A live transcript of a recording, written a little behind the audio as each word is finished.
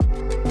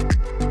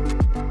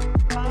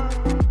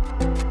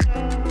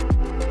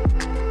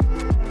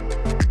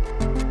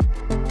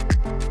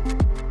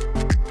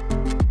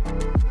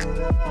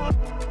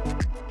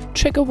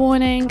Trigger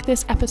warning,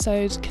 this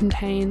episode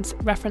contains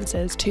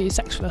references to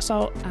sexual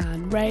assault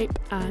and rape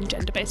and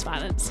gender-based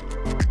violence.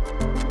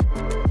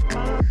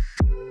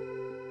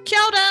 Kia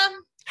ora.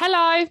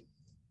 Hello.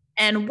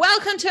 And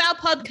welcome to our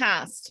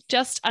podcast.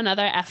 Just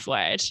another F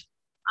word.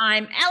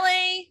 I'm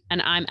Ellie.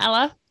 And I'm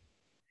Ella.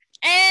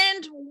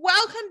 And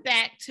welcome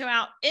back to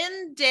our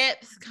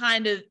in-depth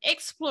kind of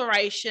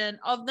exploration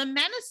of the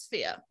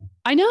manosphere.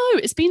 I know,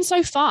 it's been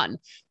so fun.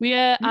 We've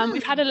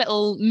had a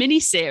little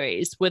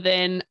mini-series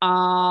within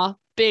our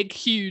big,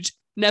 huge,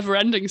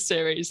 never-ending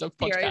series of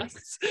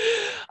podcasts.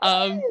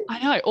 I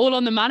know, all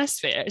on the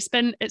manosphere. It's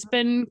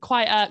been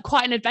quite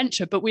an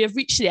adventure, but we have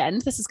reached the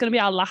end. This is going to be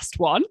our last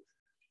one.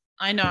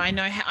 I know.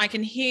 I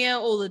can hear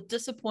all the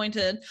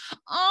disappointed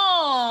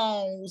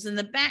ohs in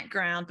the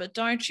background, but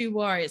don't you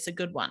worry, it's a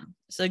good one.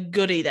 It's a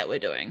goodie that we're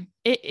doing.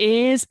 It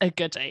is a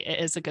goodie.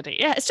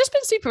 Yeah, it's just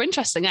been super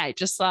interesting,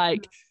 Just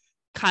like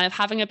kind of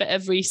having a bit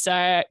of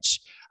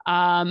research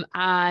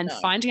and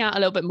finding out a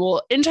little bit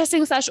more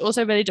interesting /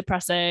 also really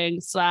depressing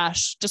 /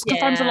 just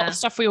confirms a lot of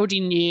stuff we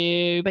already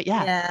knew. But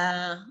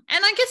yeah.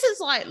 And I guess it's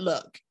like,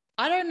 look,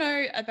 I don't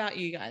know about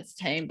you guys,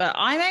 team, but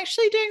I'm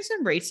actually doing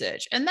some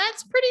research, and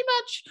that's pretty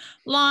much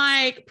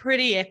like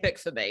pretty epic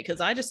for me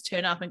because I just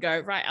turn up and go,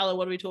 right, Ella,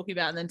 what are we talking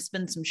about? And then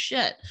spin some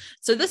shit.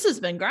 So this has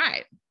been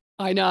great.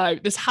 I know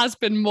this has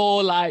been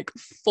more like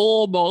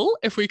formal,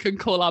 if we can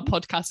call our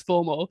podcast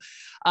formal.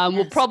 Yes.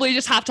 We'll probably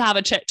just have to have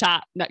a chit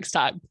chat next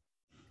time.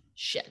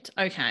 Shit.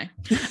 Okay.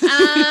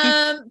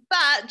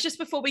 But just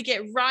before we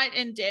get right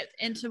in depth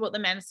into what the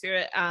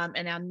manosphere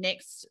and our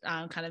next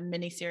kind of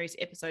mini series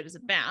episode is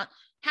about,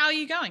 how are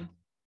you going?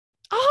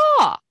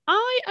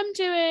 I'm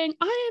doing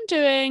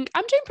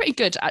pretty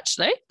good,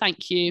 actually.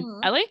 Thank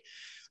you, Ellie.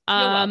 You're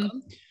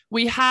welcome.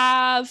 We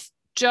have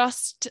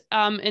just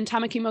in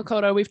Tamaki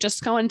Makaurau, we've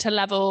just gone to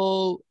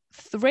level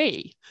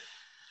 3.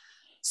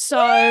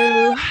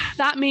 So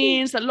that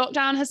means that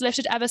lockdown has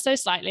lifted ever so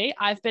slightly.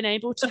 I've been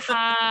able to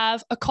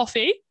have a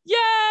coffee.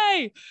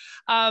 Yay!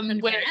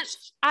 Which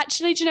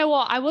actually, do you know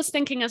what? I was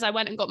thinking as I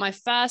went and got my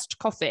first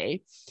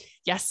coffee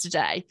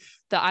yesterday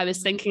that I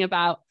was thinking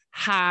about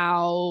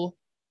how,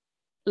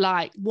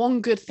 like, one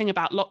good thing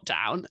about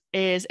lockdown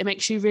is it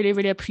makes you really,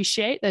 really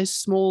appreciate those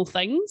small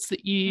things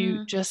that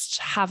you just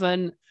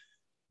haven't,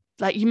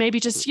 like, you maybe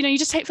just, you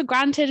just take for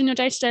granted in your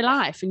day-to-day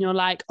life, and you're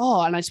like,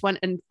 oh, and I just went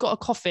and got a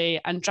coffee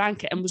and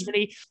drank it and was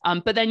really,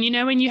 but then,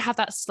 when you have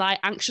that slight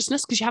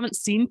anxiousness because you haven't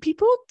seen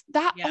people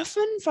that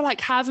often for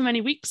like however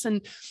many weeks,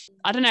 and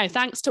I don't know,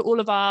 thanks to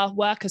all of our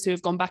workers who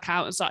have gone back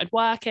out and started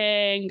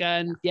working,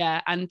 and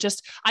and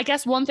just, I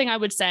guess one thing I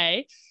would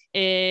say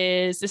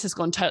is, this has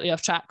gone totally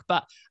off track,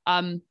 but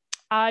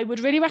I would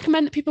really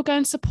recommend that people go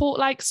and support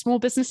like small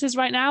businesses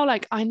right now.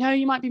 Like, I know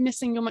you might be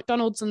missing your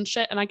McDonald's and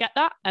shit, and I get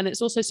that. And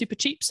it's also super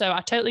cheap, so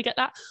I totally get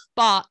that.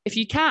 But if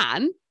you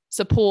can,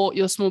 support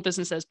your small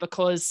businesses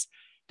because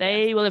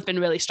they will have been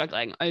really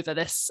struggling over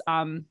this,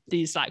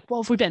 these, like,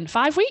 what have we been,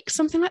 5 weeks,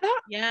 something like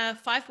that? Yeah,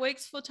 5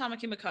 weeks for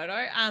Tamaki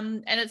Makaurau.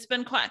 And it's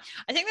been I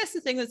think that's the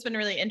thing that's been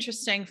really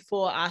interesting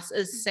for us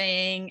is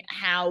seeing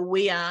how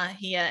we are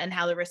here and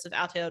how the rest of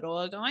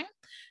Aotearoa are going.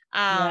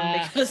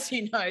 Because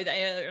they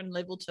are in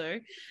level 2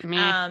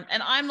 and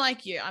I'm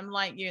like you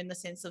in the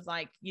sense of,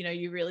 like,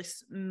 you really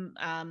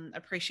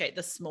appreciate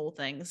the small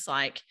things,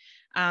 like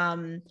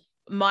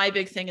my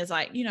big thing is,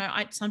 like,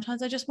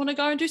 sometimes I just want to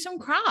go and do some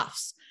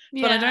crafts,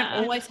 but I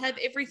don't always have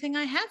everything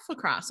I have for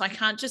crafts. I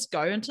can't just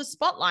go into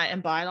Spotlight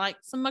and buy like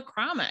some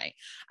macrame,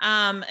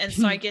 and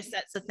so I guess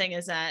that's the thing,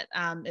 is that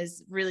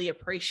is really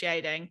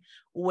appreciating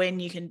when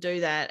you can do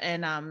that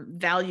and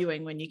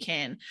valuing when you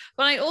can.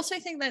 But I also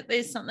think that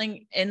there's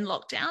something in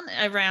lockdown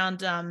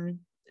around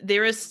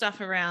there is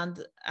stuff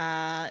around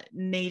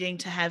needing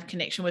to have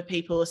connection with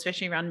people,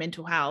 especially around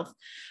mental health,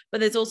 but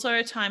there's also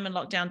a time in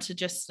lockdown to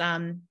just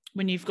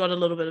when you've got a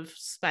little bit of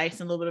space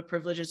and a little bit of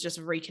privileges, just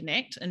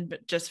reconnect and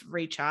just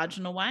recharge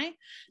in a way,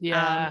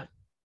 and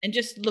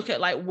just look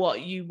at like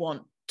what you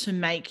want to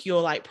make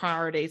your like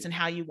priorities and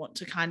how you want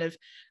to kind of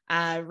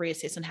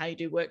reassess on how you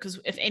do work.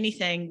 Because if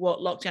anything, what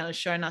lockdown has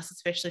shown us,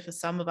 especially for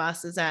some of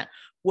us, is that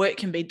work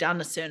can be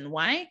done a certain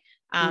way,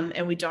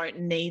 and we don't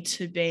need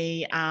to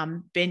be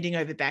bending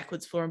over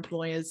backwards for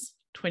employers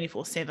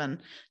 24/7.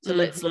 So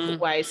let's look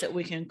at ways that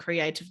we can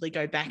creatively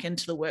go back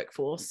into the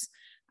workforce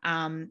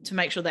to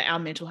make sure that our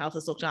mental health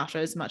is looked after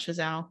as much as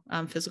our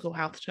physical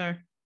health too.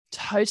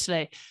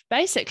 Totally.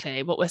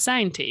 Basically, what we're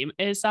saying, team,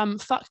 is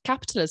fuck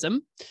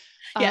capitalism.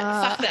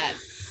 Fuck that.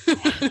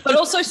 But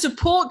also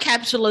support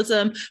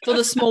capitalism for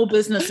the small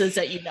businesses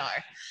that you know.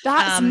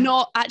 That's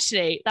not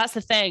actually, that's the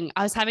thing.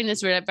 I was having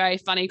this really, very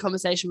funny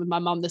conversation with my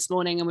mum this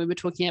morning, and we were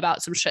talking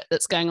about some shit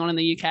that's going on in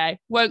the UK.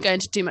 Won't go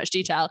into too much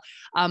detail.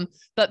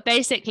 But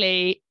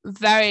basically,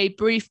 very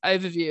brief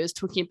overview is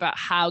talking about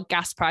how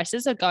gas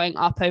prices are going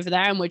up over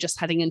there, and we're just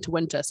heading into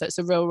winter. So it's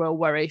a real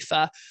worry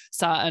for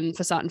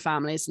certain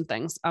families and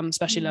things,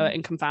 especially lower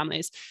income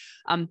families.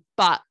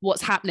 But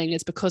what's happening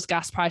is, because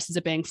gas prices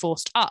are being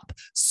forced up,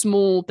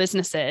 small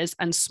businesses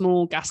and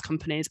small gas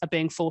companies are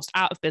being forced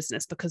out of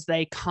business because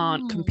they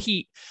can't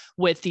compete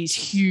with these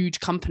huge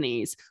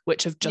companies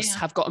which have just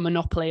have got a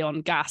monopoly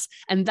on gas.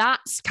 And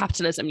that's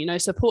capitalism, you know,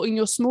 supporting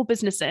your small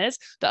businesses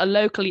that are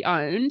locally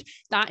owned.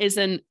 That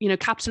isn't, you know,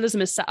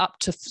 capitalism is set up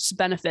to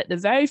benefit the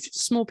very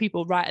small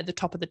people right at the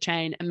top of the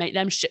chain and make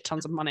them shit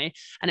tons of money,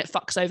 and it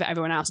fucks over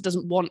everyone else. It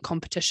doesn't want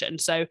competition.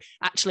 So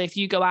actually, if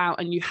you go out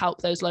and you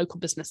help those local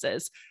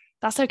businesses,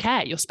 that's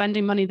okay. You're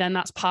spending money then.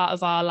 That's part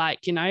of our,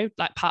 like, you know,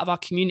 like part of our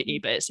community.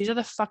 But it's these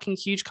other fucking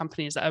huge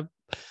companies that are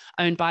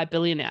owned by a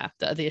billionaire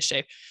that are the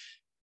issue.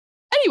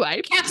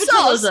 Anyway,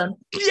 capitalism.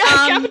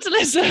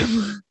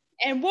 Capitalism.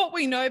 And what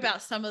we know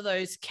about some of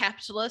those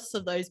capitalists,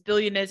 of those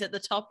billionaires at the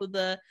top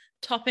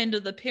end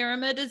of the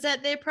pyramid, is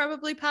that they're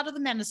probably part of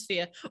the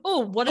manosphere. Oh,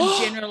 what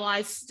a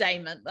generalized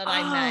statement that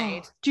I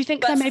made. Do you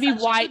think they're maybe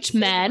white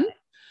men?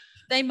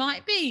 They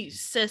might be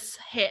cis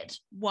het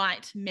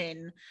white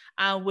men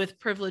with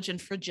privilege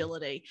and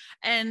fragility.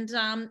 And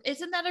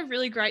isn't that a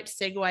really great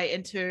segue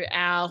into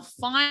our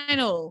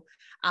final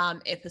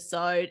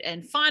episode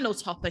and final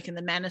topic in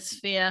the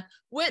manosphere,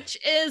 which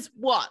is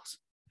what?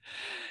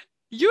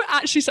 You're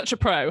actually such a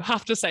pro,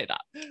 have to say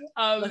that.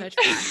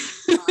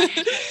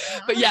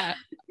 But yeah,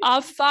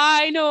 our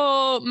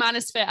final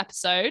manosphere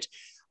episode.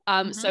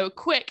 So a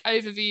quick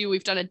overview.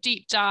 We've done a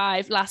deep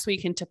dive last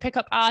week into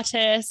pickup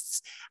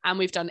artists, and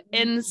we've done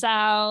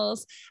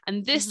incels.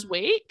 And this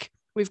week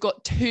we've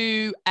got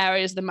 2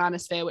 areas of the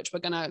manosphere which we're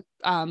going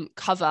to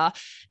cover.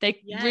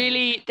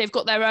 They've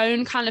got their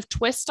own kind of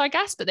twist, I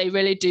guess, but they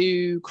really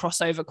do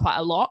cross over quite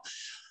a lot.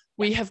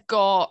 We have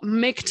got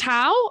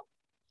MGTOW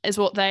is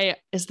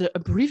the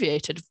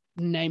abbreviated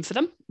name for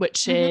them,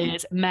 which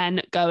is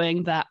men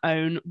going their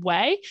own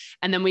way.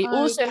 And then we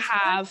also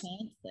have,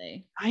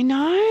 I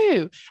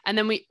know, and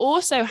then we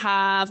also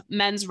have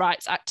men's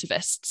rights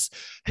activists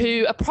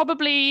who are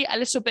probably a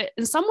little bit,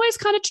 in some ways,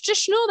 kind of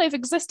traditional. They've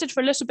existed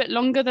for a little bit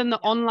longer than the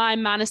online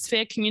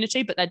manosphere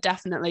community, but they're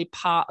definitely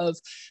part of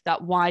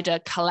that wider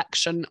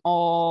collection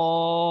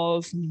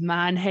of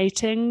women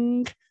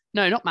hating.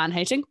 Yeah.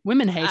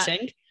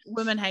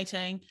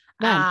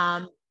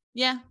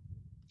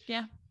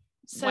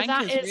 So wankers,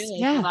 that is, really,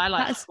 yeah, what I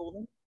like to call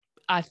them.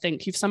 I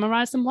think you've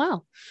summarized them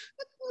well.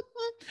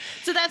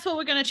 So that's what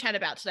we're going to chat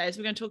about today. Is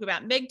we're going to talk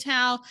about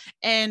MGTOW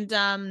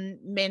and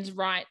men's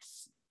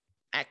rights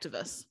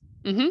activists.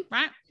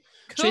 Right?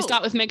 Cool. Should we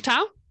start with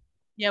MGTOW?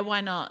 Yeah, why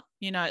not?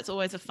 You know, it's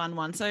always a fun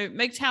one. So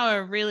MGTOW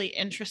are a really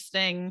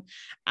interesting,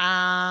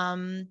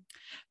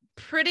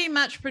 pretty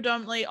much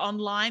predominantly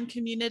online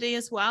community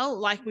as well,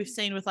 like we've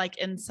seen with like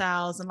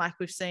incels, and like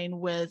we've seen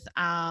with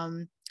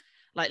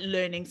like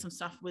learning some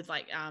stuff with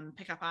like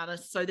pickup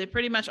artists. So they're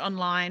pretty much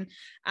online,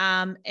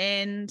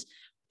 and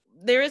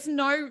there is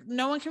no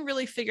one can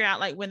really figure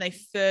out like when they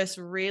first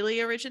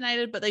really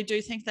originated, but they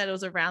do think that it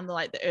was around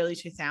the early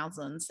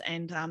 2000s.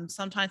 And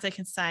sometimes they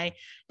can say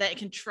that it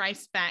can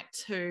trace back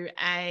to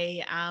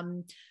a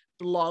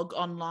blog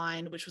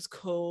online which was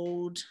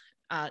called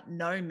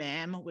No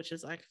Ma'am, which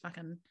is like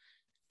fucking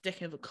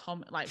dick of a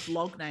comment, like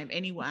blog name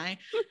anyway.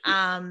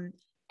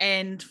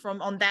 And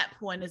from on that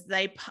point, as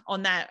they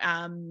on that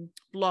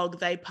blog,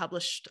 they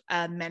published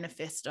a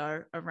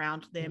manifesto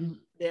around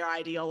their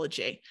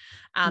ideology,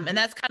 and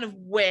that's kind of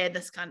where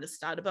this kind of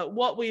started. But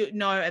what we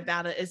know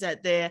about it is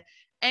that they're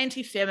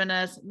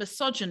anti-feminist,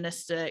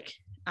 misogynistic,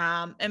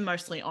 and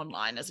mostly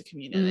online as a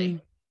community.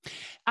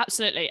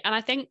 Absolutely. And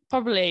I think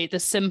probably the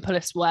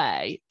simplest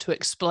way to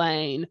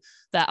explain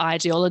their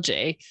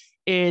ideology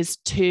is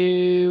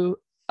to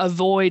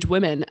avoid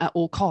women at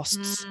all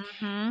costs.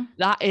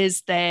 That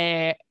is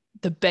the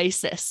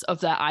basis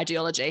of their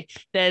ideology.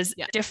 There's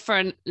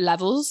different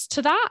levels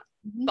to that,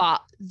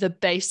 but the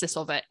basis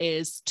of it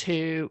is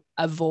to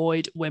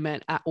avoid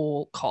women at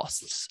all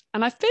costs.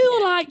 And I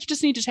feel like you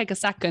just need to take a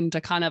second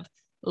to kind of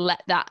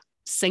let that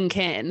sink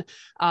in,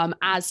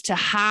 as to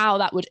how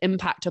that would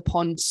impact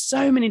upon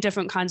so many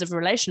different kinds of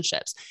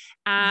relationships,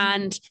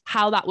 and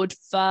how that would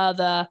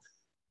further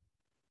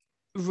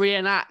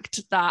reenact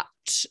that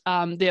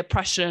the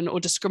oppression or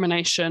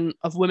discrimination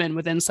of women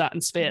within certain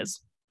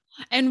spheres.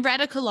 And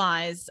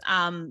radicalize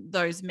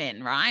those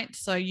men, right?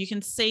 So you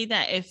can see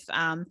that if,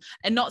 and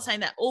not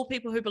saying that all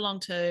people who belong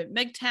to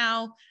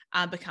MGTOW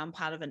become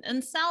part of an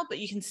incel, but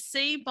you can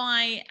see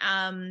by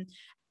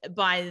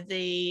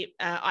the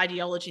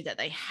ideology that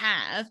they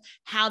have,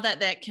 how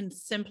that can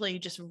simply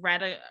just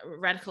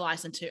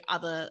radicalize into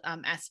other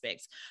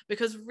aspects.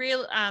 Because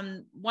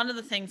one of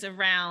the things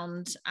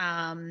around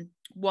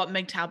what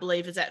MGTOW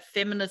believe is that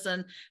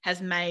feminism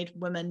has made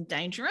women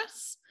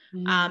dangerous.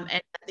 And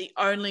the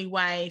only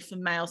way for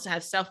males to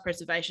have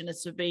self-preservation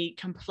is to be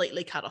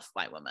completely cut off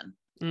by women,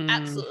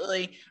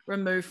 absolutely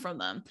removed from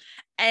them.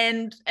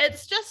 And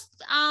it's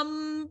just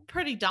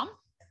pretty dumb.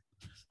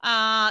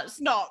 It's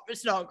not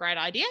a great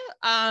idea.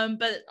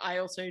 But I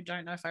also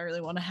don't know if I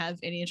really want to have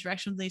any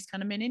interaction with these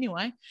kind of men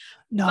anyway.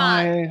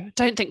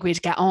 Don't think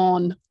we'd get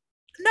on.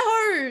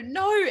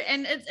 No,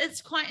 and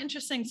it's quite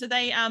interesting. So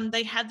they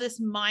had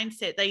this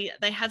mindset.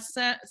 They had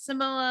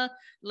similar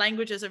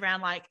languages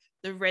around like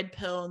the red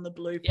pill and the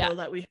blue pill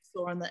that we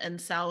saw in the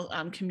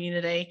incel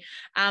community.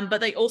 But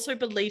they also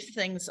believe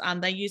things,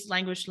 they use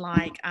language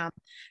like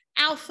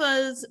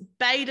alphas,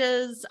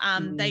 betas.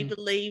 They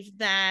believe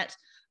that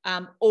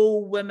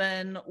all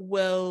women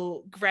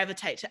will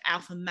gravitate to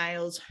alpha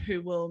males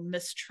who will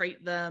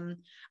mistreat them.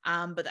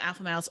 But the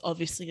alpha male's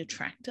obviously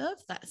attractive.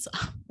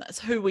 That's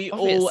who we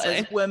all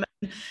as women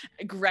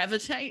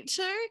gravitate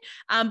to.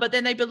 But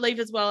then they believe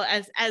as well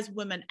as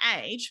women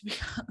age,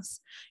 because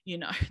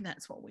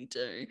that's what we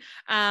do,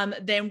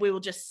 then we will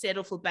just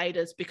settle for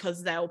betas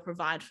because they'll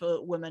provide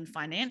for women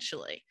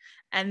financially.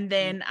 And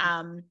then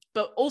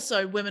but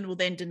also women will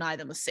then deny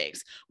them a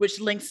sex, which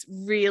links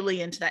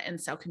really into that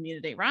incel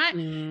community, right?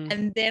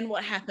 And then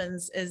what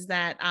happens is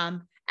that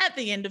at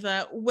the end of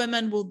it,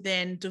 women will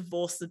then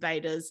divorce the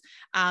betas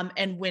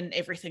and win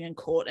everything in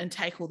court and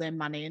take all their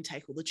money and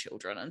take all the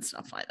children and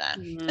stuff like that.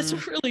 It's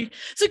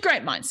a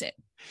great mindset.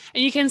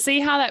 And you can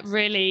see how that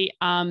really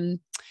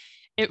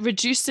it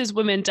reduces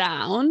women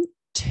down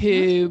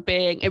to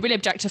being, it really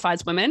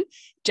objectifies women,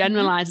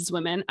 generalizes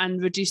women,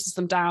 and reduces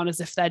them down as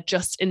if they're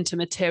just into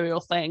material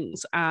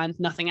things and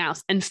nothing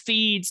else, and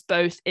feeds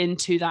both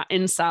into that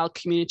incel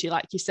community,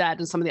 like you said,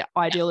 and some of the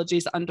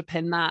ideologies that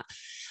underpin that.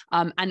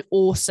 And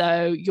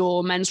also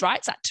your men's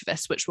rights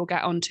activists, which we'll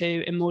get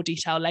onto in more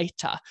detail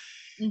later.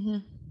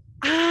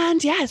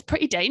 And yeah, it's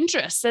pretty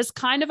dangerous. There's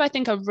kind of, I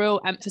think, a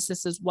real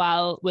emphasis as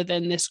well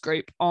within this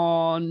group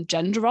on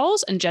gender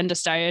roles and gender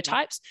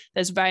stereotypes.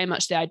 There's very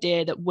much the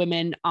idea that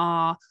women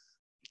are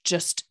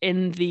just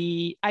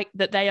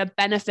that they are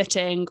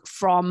benefiting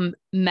from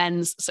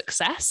men's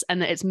success,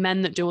 and that it's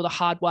men that do all the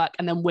hard work,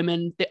 and then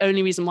women, the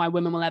only reason why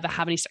women will ever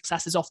have any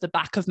success is off the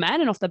back of men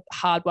and off the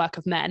hard work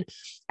of men.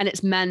 And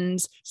it's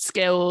men's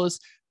skills,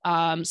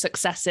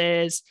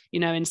 successes,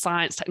 in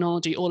science,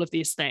 technology, all of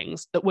these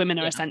things that women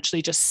are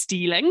essentially just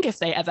stealing if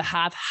they ever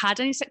have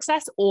had any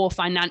success, or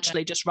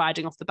financially just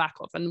riding off the back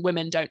of, and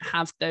women don't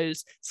have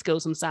those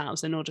skills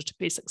themselves in order to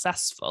be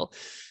successful.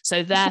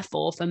 So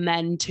therefore, for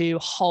men to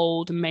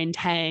hold and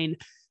maintain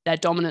their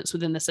dominance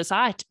within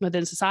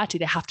society,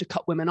 they have to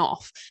cut women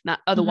off. Now,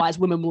 otherwise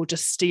women will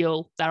just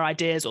steal their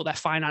ideas or their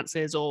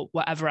finances or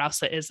whatever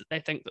else it is that they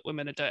think that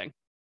women are doing.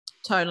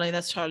 Totally.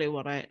 That's totally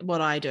what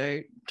I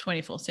do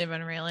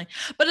 24/7, really.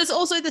 But it's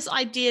also this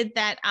idea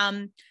that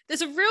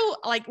there's a real,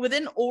 like,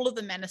 within all of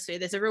the manosphere,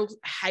 there's a real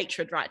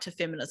hatred, right, to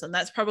feminism.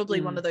 That's probably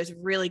one of those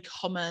really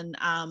common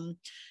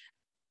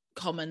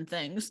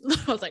things. I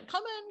was like,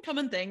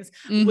 common things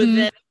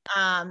within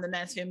the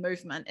manosphere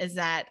movement is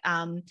that,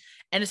 and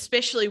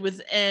especially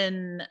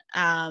within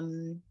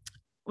the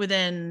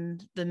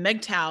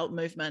MGTOW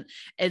movement,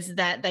 is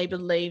that they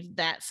believe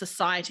that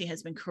society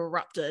has been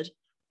corrupted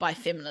by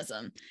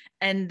feminism,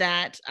 and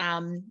that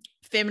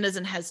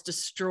feminism has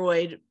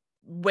destroyed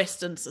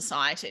Western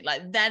society.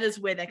 Like, that is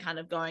where they're kind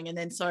of going. And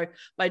then so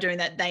by doing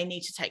that, they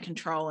need to take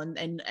control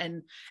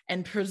and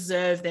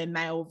preserve their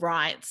male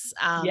rights.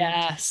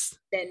 Yes.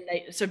 Then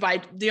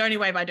the only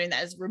way by doing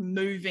that is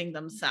removing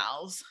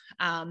themselves,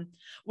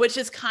 which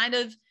is kind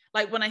of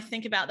like, when I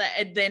think about that,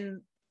 and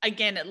then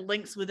again, it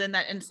links within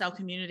that incel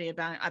community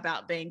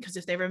about being, because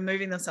if they're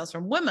removing themselves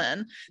from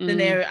women, then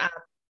they're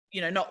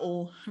not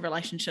all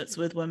relationships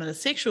with women are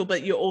sexual,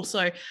 but you're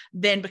also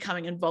then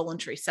becoming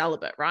involuntary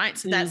celibate, right?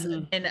 So that's,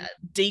 and it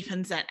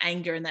deepens that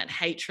anger and that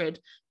hatred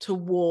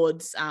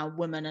towards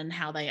women and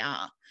how they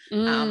are.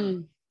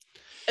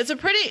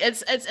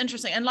 It's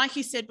interesting. And like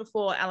you said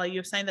before, Ella, you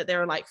were saying that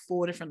there are like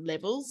 4 different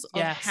levels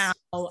of how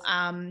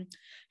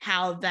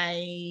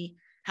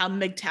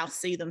MGTOW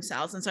see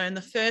themselves. And so in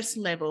the first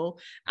level,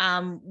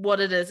 what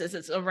it is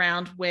it's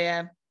around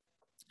where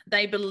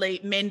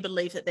men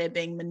believe that they're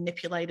being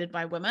manipulated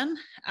by women,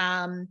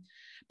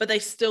 but they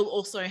still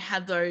also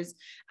have those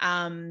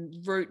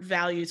root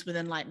values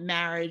within like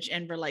marriage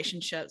and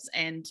relationships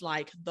and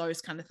like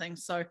those kind of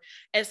things. So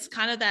it's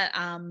kind of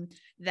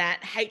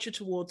that hatred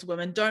towards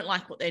women, don't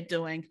like what they're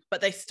doing,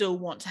 but they still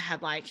want to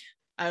have like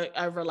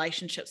a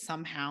relationship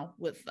somehow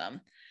with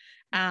them.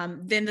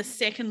 Then the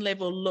second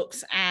level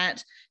looks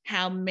at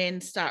how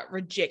men start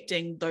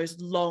rejecting those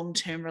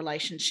long-term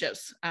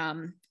relationships.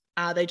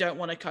 They don't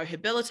want to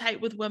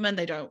cohabitate with women.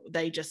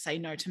 They just say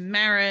no to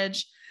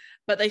marriage,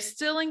 but they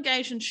still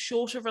engage in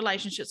shorter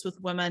relationships with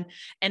women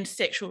and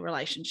sexual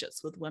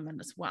relationships with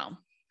women as well.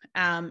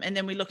 And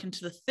then we look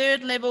into the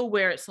third level,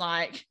 where it's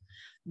like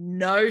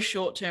no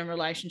short-term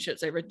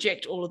relationships. They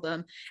reject all of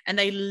them, and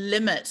they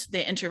limit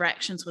their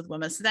interactions with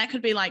women. So that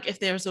could be like, if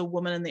there's a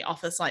woman in the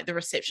office, like the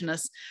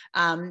receptionist,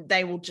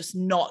 they will just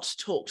not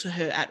talk to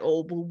her at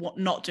all, will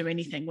not do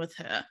anything with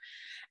her.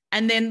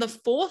 And then the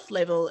fourth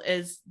level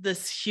is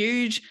this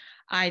huge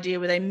idea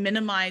where they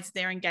minimize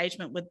their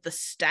engagement with the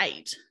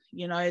state.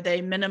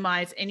 They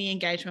minimize any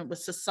engagement with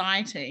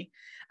society,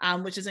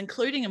 which is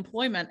including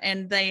employment,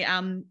 and they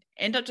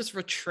end up just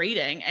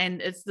retreating.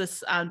 And it's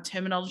this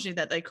terminology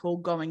that they call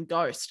going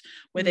ghost,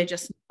 where they're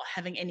just not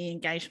having any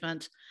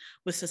engagement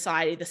with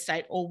society, the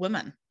state, or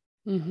women.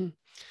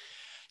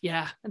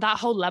 Yeah, that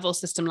whole level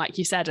system, like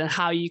you said, and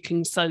how you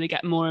can slowly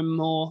get more and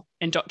more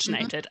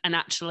indoctrinated and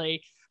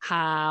actually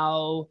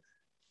how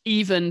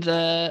even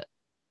the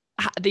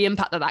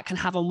impact that can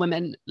have on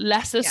women,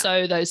 lesser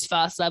so those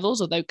first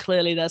levels, although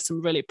clearly there's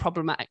some really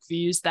problematic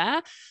views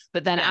there.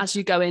 But then as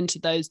you go into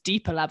those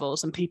deeper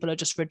levels and people are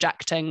just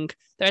rejecting,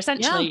 they're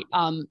essentially,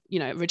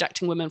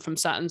 rejecting women from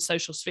certain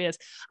social spheres.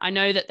 I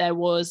know that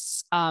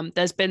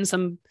there's been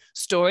some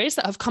stories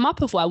that have come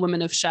up of where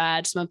women have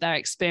shared some of their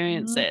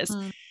experiences,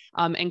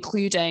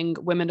 including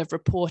women have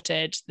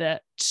reported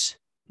that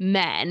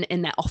men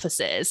in their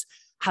offices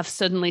have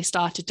suddenly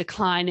started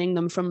declining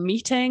them from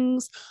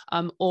meetings,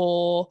 and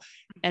that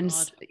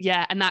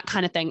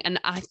kind of thing. And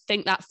I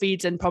think that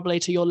feeds in probably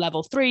to your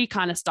level 3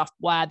 kind of stuff,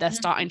 where they're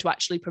starting to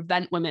actually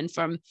prevent women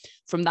from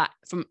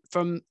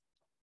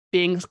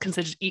being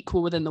considered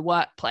equal within the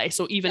workplace,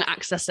 or even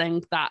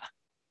accessing that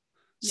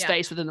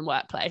space within the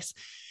workplace.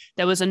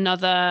 There was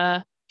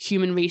another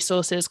human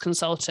resources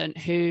consultant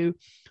who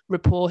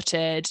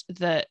reported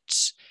that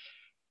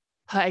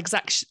her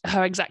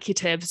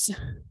executives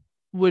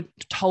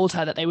told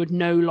her that they would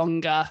no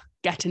longer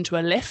get into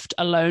a lift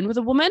alone with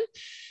a woman.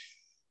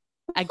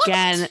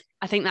 Again,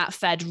 I think that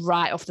fed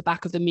right off the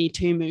back of the Me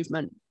Too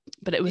movement.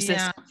 But it was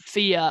this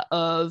fear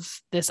of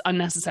this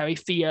unnecessary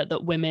fear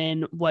that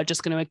women were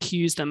just going to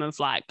accuse them of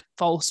like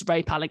false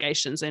rape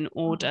allegations in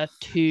order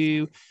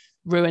to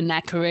ruin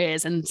their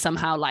careers and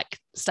somehow like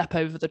step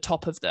over the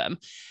top of them.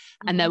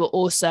 And there were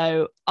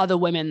also other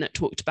women that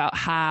talked about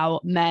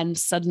how men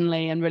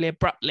suddenly and really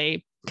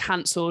abruptly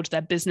cancelled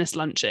their business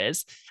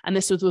lunches, and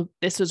this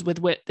was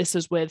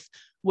with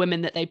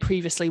women that they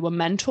previously were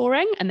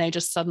mentoring, and they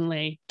just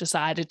suddenly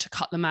decided to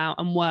cut them out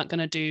and weren't going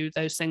to do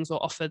those things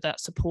or offer that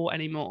support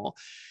anymore.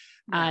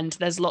 And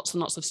there's lots and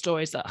lots of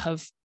stories that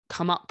have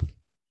come up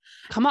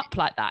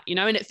like that,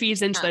 and it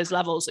feeds into those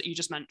levels that you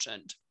just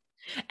mentioned.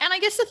 And I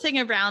guess the thing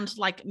around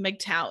like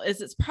MGTOW is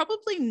it's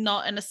probably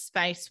not in a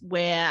space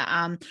where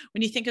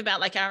when you think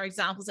about like our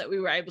examples that we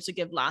were able to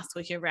give last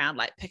week around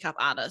like pickup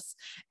artists,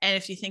 and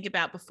if you think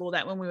about before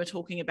that when we were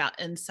talking about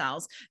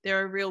incels, there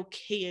are real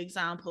key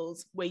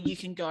examples where you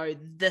can go,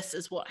 this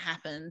is what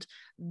happened.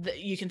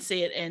 You can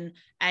see it in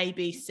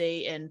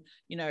ABC and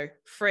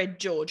Fred,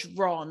 George,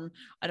 Ron.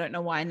 I don't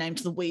know why I named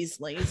the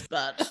Weasleys,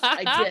 but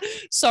I did.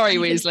 Sorry,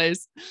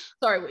 Weasleys.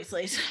 Sorry,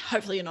 Weasleys.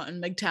 Hopefully you're not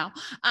in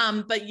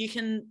MGTOW. But you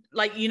can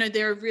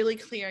there are really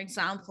clear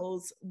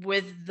examples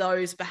with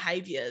those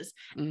behaviors.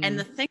 And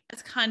the thing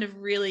that's kind of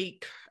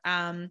really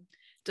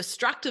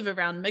destructive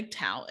around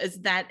MGTOW is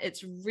that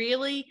it's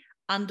really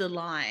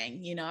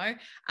underlying,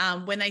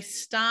 when they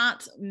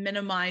start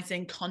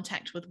minimizing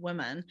contact with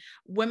women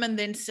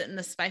then sit in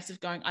the space of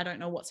going, I don't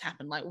know what's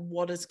happened, like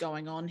what is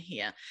going on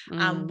here.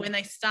 When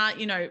they start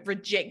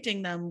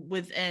rejecting them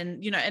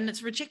within, and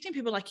it's rejecting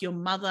people like your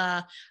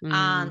mother,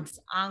 aunts,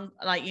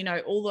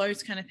 all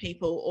those kind of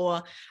people,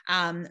 or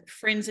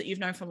friends that you've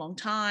known for a long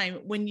time.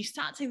 When you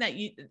start seeing that,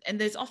 and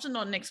there's often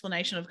not an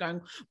explanation of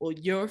going, well,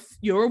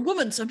 you're a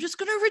woman, so I'm just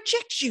going to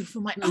reject you for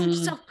my own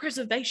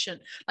self-preservation.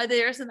 Like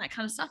there isn't that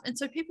kind of stuff. And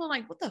so people are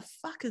like, what the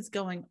fuck is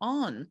going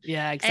on?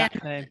 Yeah,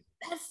 exactly. And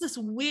that's this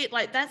weird,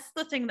 that's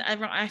the thing that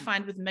I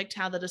find with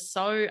MGTOW that is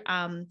so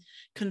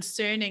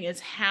concerning, is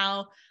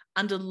how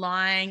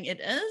underlying it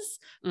is,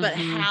 but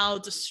how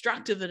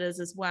destructive it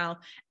is as well,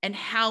 and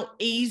how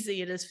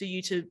easy it is for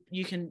you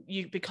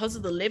because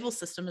of the level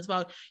system as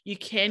well, you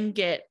can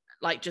get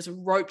like just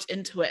roped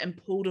into it and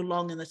pulled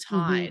along in the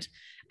tide.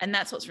 And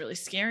that's what's really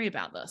scary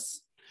about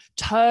this.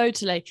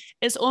 Totally.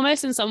 It's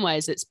almost in some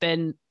ways it's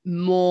been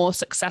more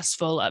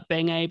successful at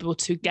being able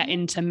to get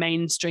into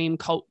mainstream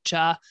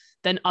culture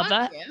than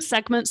other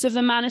segments of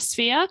the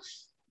manosphere.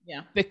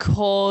 Yeah,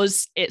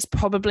 because it's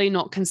probably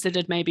not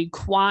considered maybe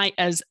quite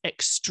as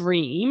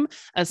extreme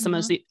as some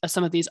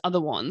of these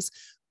other ones.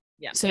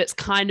 Yeah. So it's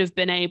kind of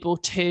been able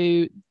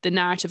to, the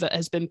narrative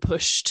has been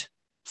pushed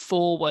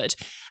forward.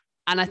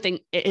 And I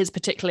think it is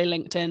particularly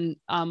linked in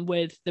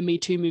with the Me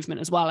Too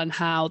movement as well, and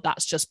how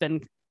that's just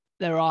been,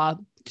 there are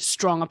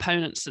strong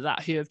opponents to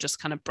that who have just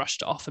kind of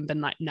brushed it off and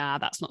been like, nah,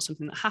 that's not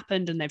something that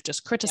happened. And they've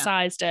just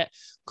criticized it,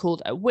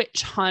 called it a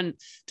witch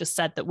hunt, just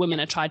said that women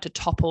have tried to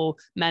topple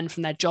men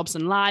from their jobs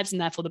and lives,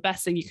 and therefore the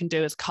best thing you can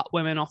do is cut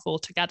women off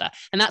altogether.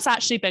 And that's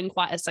actually been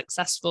quite a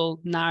successful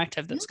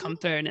narrative that's come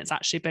through. And it's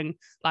actually been,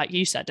 like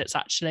you said, it's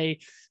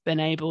actually been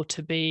able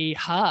to be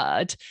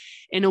heard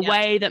in a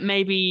way that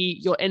maybe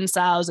your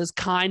incels is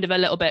kind of a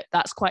little bit,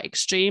 that's quite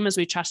extreme, as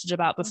we chatted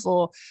about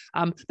before.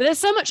 But there's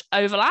so much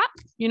overlap,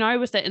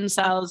 with the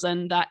incels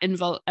and that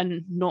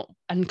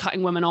and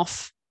cutting women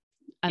off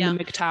and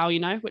the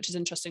MGTOW, which is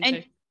interesting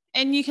too.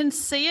 And you can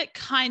see it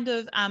kind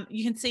of,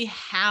 you can see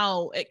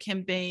how it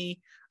can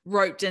be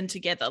roped in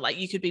together. Like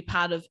you could be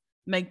part of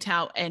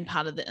MGTOW and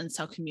part of the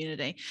incel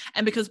community.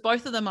 And because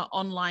both of them are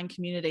online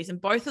communities, and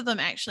both of them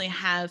actually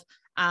have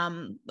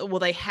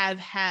they have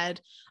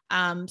had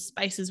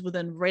spaces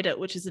within Reddit,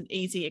 which is an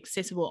easy,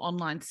 accessible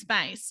online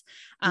space.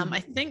 I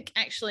think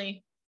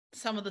actually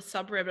some of the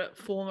subreddit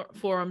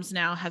forums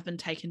now have been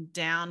taken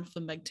down for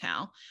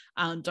MGTOW.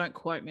 Don't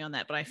quote me on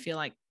that, but I feel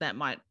like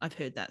I've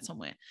heard that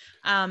somewhere.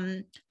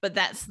 But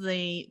that's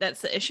the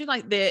issue.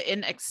 Like, they're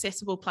in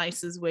accessible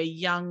places where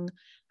young,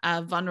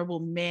 vulnerable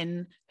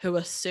men who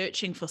are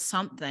searching for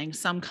something,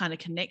 some kind of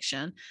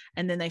connection,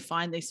 and then they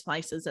find these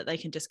places that they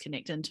can just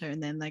connect into,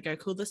 and then they go,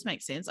 cool, this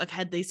makes sense. I've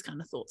had these kind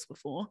of thoughts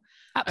before.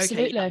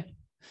 Absolutely. Okay,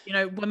 you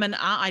know,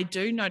 I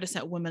do notice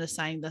that women are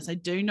saying this. I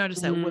do notice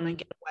that women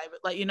get away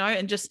with, like, you know,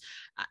 and just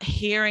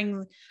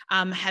hearing,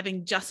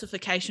 having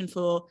justification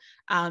for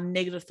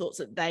negative thoughts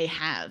that they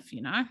have,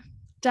 you know.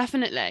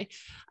 Definitely.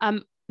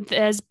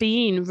 There's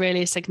been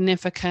really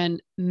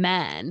significant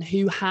men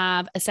who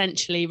have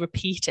essentially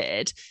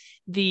repeated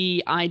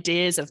the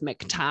ideas of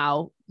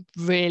MGTOW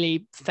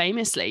really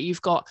famously.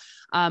 You've got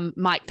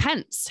Mike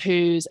Pence,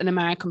 who's an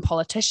American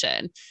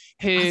politician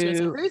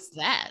who's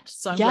that?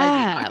 So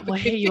well,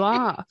 here you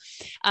are.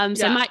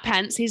 So Mike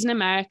Pence, he's an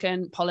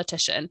American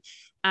politician.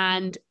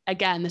 And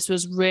again, this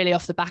was really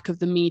off the back of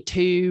the Me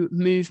Too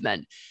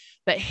movement.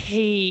 But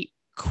he,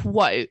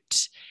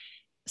 quote,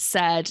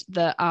 said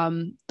that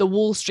the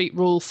Wall Street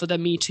rule for the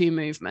Me Too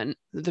movement,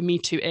 the Me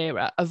Too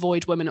era,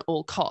 avoid women at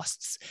all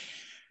costs.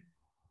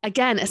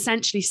 Again,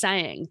 essentially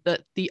saying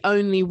that the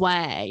only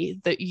way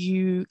that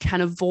you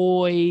can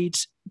avoid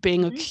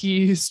being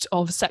accused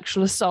of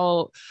sexual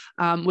assault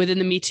within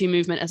the Me Too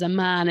movement as a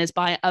man is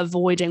by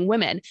avoiding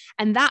women.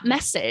 And that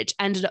message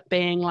ended up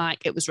being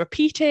like, it was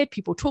repeated,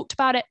 people talked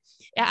about it.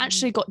 It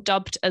actually got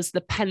dubbed as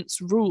the Pence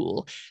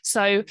rule.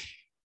 So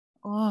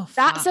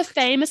that's a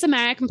famous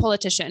American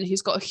politician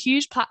who's got a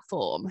huge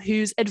platform,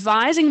 who's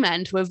advising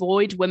men to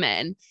avoid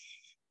women,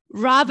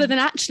 rather than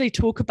actually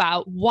talk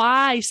about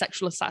why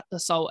sexual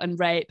assault and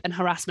rape and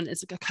harassment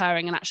is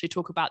occurring and actually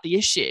talk about the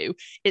issue.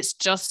 It's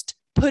just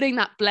putting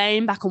that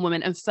blame back on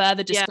women and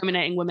further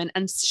discriminating women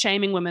and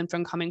shaming women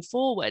from coming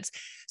forwards.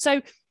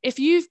 So if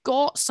you've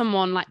got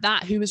someone like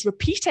that who is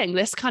repeating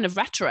this kind of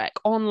rhetoric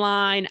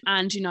online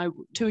and, you know,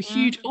 to a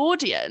huge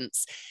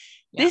audience,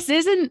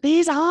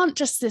 these aren't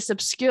just this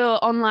obscure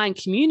online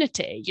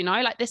community, you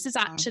know, like this is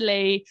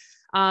actually,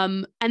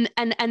 and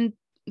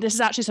this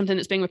is actually something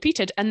that's being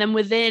repeated. And then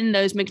within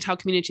those MGTOW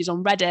communities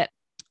on Reddit,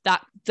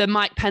 that the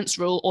Mike Pence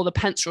rule or the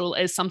Pence rule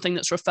is something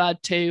that's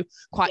referred to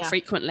quite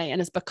frequently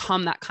and has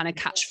become that kind of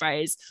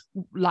catchphrase,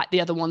 like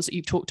the other ones that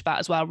you've talked about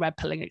as well, red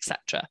pilling,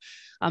 etc.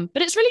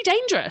 But it's really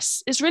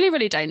dangerous. It's really,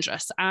 really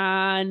dangerous.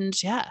 And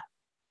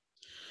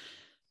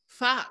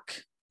fuck,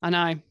 I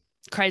know,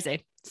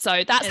 crazy.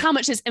 So that's how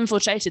much is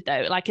infiltrated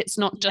though. Like, it's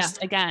not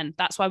just, again,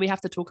 that's why we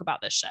have to talk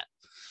about this shit.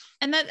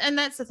 And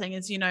that's the thing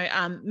is, you know,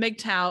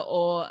 MGTOW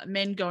or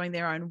men going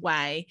their own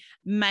way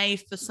may,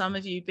 for some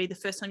of you, be the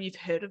first time you've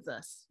heard of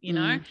this, you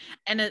know,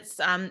 and it's,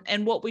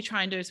 and what we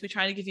try and do is we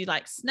try to give you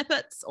like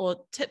snippets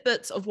or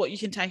tidbits of what you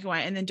can take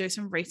away and then do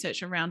some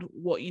research around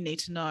what you need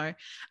to know.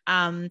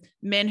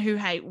 Men Who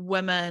Hate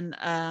Women,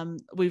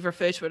 we've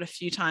referred to it a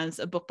few times.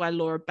 A book by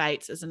Laura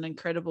Bates is an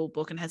incredible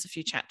book and has a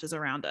few chapters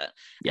around it.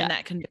 Yeah. And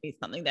that can be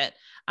something that,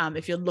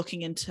 if you're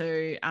looking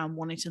into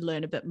wanting to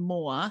learn a bit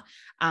more,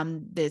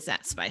 there's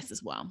that space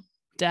as well.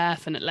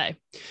 Definitely.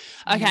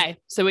 Okay,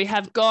 so we've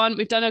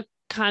done a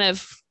kind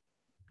of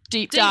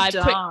deep dive.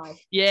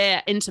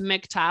 Into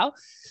MGTOW.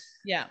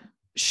 Yeah.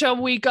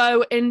 Shall we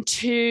go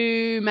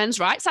into men's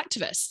rights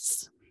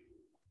activists?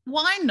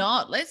 Why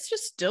not? Let's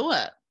just do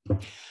it.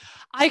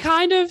 I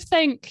kind of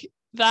think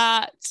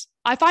that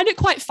I find it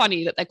quite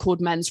funny that they're called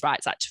men's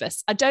rights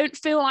activists. I don't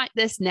feel like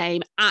this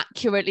name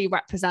accurately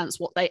represents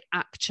what they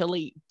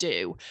actually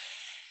do,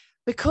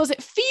 because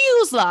it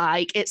feels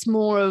like it's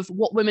more of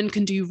what women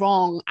can do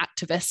wrong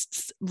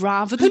activists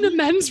rather than a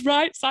men's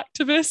rights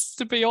activist,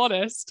 to be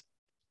honest.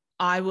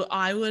 I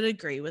would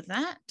agree with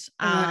that.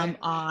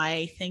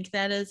 I think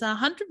that is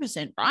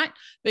 100% right,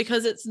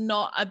 because it's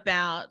not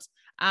about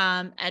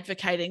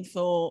advocating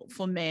for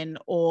men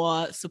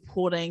or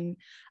supporting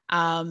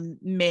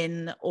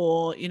men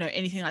or, you know,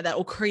 anything like that,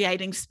 or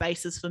creating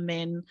spaces for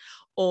men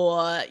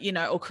or, you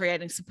know, or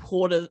creating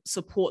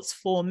supports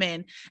for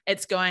men.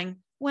 It's going,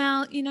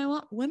 well, you know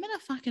what? Women are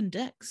fucking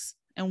dicks,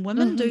 and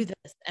women do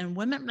this, and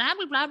women blah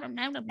blah blah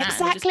blah blah blah.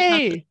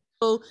 Exactly.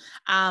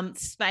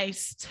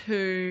 Space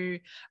to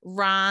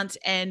rant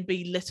and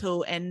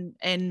belittle and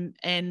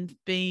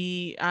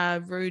be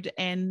rude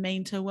and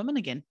mean to women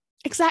again.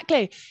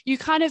 Exactly.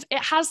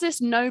 It has this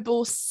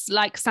noble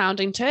like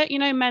sounding to it, you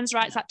know, men's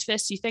rights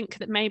activists. You think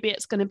that maybe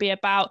it's going to be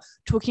about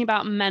talking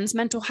about men's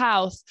mental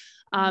health,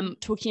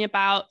 talking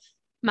about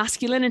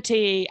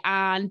masculinity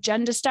and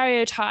gender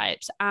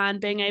stereotypes and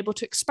being able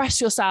to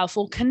express yourself,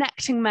 or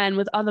connecting men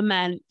with other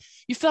men.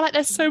 You feel like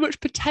there's so much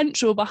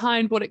potential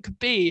behind what it could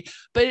be,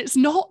 but it's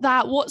not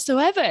that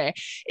whatsoever.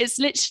 It's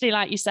literally,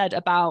 like you said,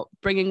 about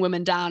bringing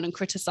women down and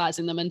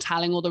criticizing them and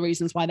telling all the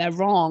reasons why they're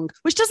wrong,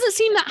 which doesn't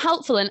seem that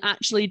helpful in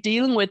actually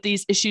dealing with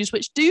these issues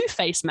which do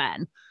face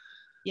men.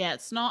 Yeah,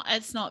 it's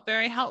not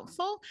very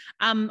helpful.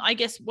 I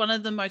guess one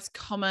of the most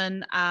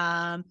common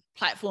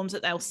platforms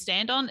that they'll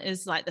stand on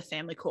is like the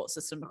family court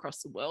system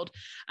across the world.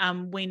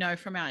 We know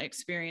from our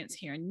experience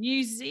here in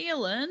New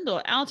Zealand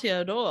or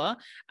Aotearoa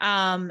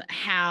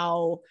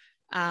how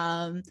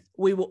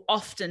we will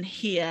often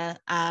hear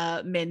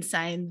men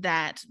saying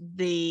that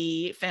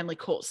the family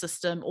court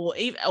system or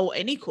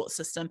any court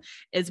system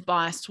is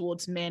biased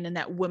towards men, and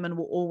that women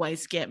will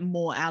always get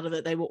more out of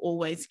it. They will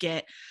always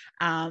get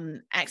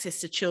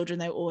access to children.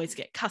 They will always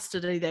get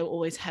custody. They will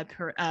always have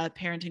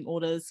parenting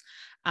orders,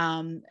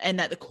 and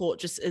that the court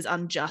just is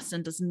unjust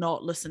and does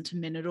not listen to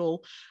men at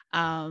all,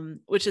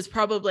 which is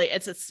probably,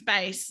 it's a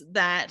space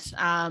that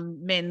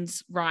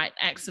men's right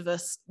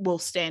activists will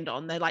stand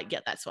on. They're like, yeah,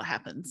 that's what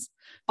happens.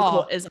 The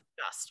court is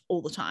unjust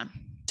all the time.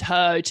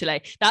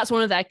 Totally. That's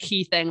one of their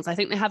key things. I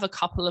think they have a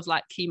couple of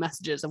like key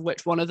messages, of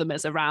which one of them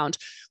is around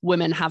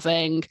women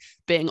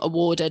being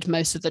awarded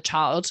most of the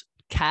child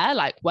care,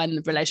 like when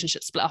the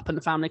relationship split up in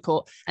the family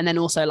court, and then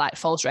also like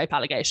false rape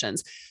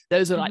allegations.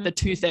 Those are like the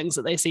two things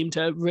that they seem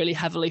to really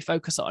heavily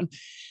focus on.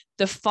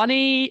 The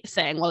funny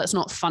thing, well, it's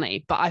not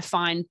funny, but I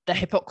find the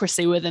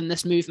hypocrisy within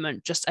this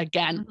movement just,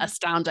 again,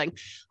 astounding.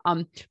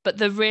 But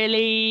the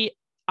really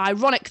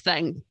ironic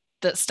thing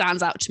that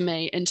stands out to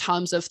me in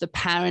terms of the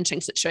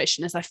parenting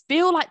situation is I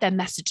feel like their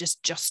messages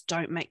just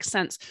don't make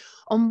sense.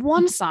 On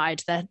one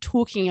side, they're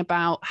talking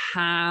about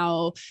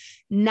how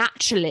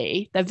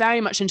naturally, they're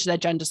very much into their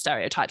gender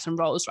stereotypes and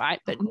roles, right?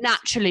 But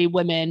naturally,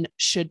 women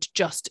should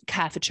just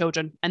care for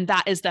children. And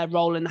that is their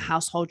role in the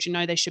household. You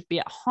know, they should be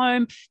at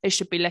home. They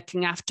should be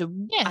looking after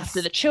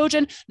the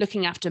children,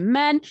 looking after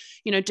men,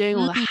 you know, doing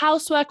all the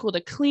housework, all the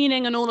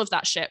cleaning and all of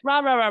that shit. Rah,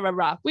 rah, rah, rah,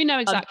 rah. We know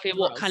exactly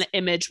what kind of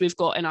image we've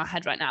got in our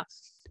head right now.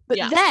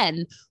 But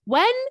then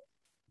when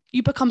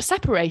you become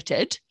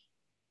separated,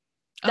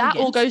 that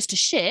all goes to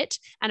shit.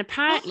 And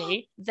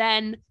apparently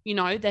then, you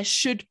know, there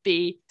should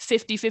be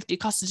 50-50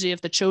 custody of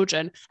the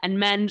children, and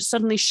men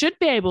suddenly should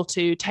be able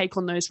to take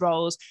on those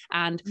roles,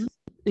 and,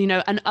 you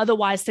know, and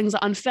otherwise things are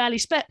unfairly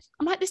split.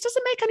 I'm like, this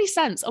doesn't make any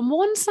sense. On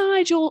one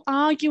side, you're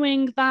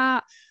arguing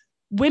that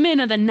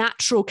women are the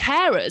natural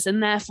carers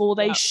and therefore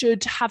they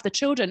should have the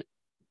children.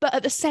 But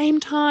at the same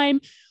time,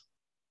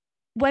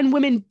 when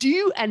women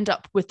do end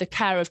up with the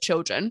care of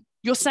children,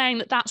 you're saying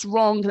that that's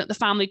wrong and that the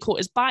family court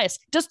is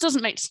biased. It just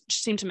doesn't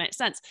seem to make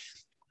sense.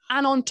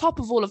 And on top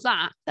of all of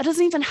that, that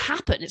doesn't even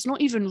happen. It's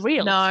not even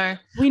real. No.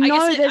 We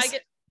know this.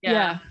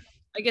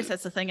 I guess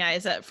that's the thing,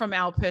 is that from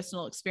our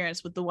personal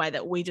experience with the way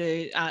that we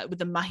do, with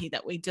the mahi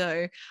that we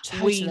do,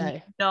 we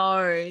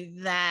know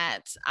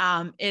that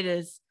it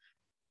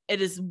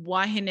is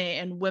wahine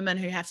and women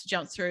who have to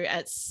jump through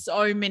at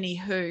so many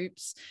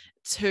hoops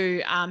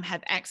to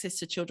have access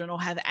to children,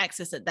 or have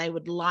access that they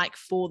would like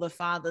for the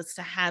fathers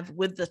to have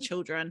with the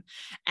children,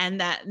 and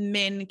that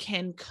men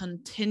can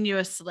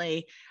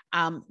continuously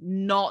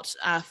not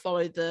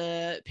follow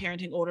the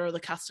parenting order or the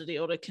custody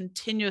order,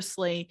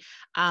 continuously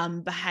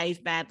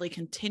behave badly,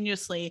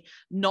 continuously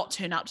not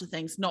turn up to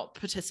things, not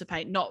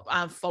participate,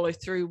 not follow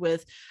through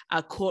with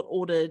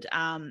court-ordered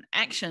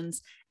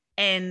actions,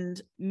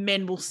 and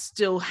men will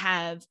still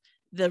have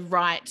the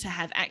right to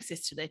have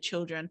access to their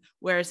children.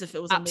 Whereas if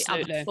it was on the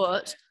other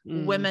foot,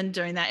 women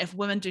doing that, if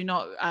women do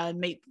not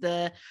meet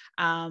the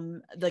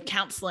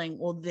counseling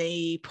or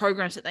the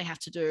programs that they have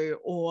to do,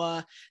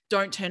 or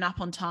don't turn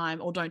up on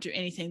time, or don't do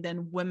anything,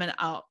 then women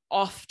are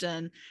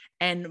often,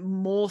 and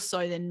more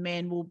so than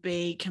men, will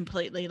be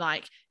completely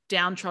like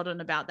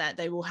downtrodden about that.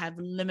 They will have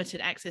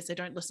limited access. They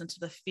don't listen to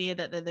the fear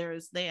that there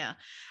is there.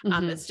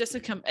 It's just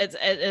it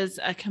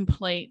is a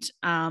complete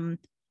fuck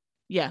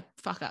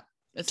up.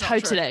 It's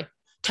totally.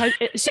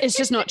 It's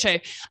just not true.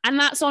 And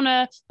that's on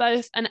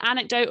both an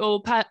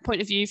anecdotal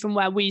point of view from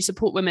where we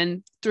support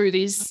women through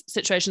these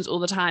situations all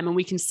the time, and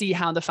we can see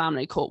how the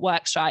family court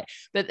works, right?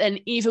 But then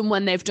even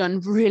when they've done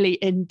really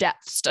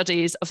in-depth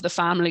studies of the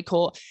family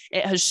court,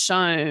 it has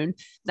shown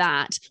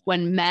that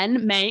when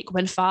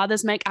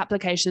fathers make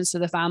applications to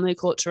the family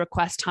court to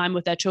request time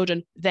with their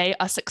children, they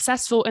are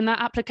successful in their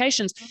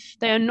applications.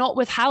 They are not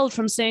withheld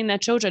from seeing their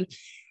children.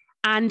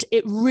 And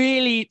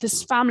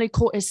this family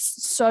court is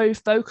so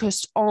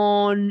focused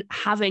on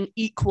having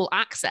equal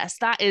access.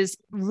 That is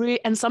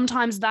and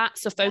sometimes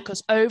that's a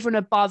focus over and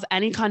above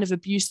any kind of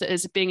abuse that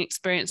is being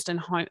experienced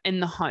in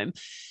the home.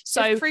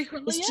 So it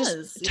frequently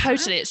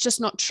it's just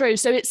not true.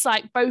 So it's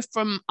like both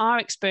from our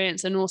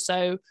experience and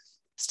also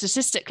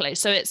statistically.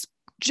 So it's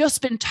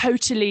just been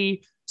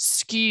totally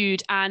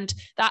skewed. And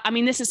that, I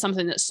mean, this is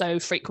something that's so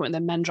frequent with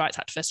the men's rights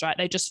activists, right?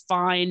 They just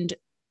find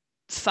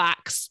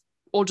facts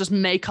or just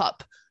make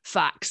up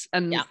facts,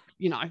 and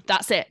you know,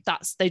 that's it.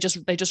 They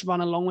just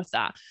run along with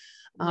that.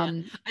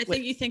 I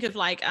think you think of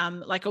like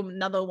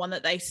another one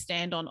that they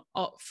stand on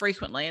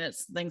frequently, and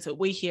it's things that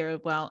we hear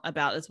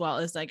about as well,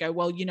 is they go,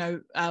 well, you know,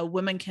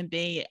 women can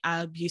be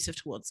abusive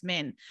towards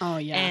men.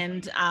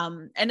 And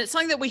it's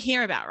something that we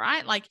hear about,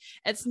 right? Like,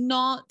 it's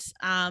not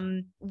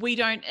we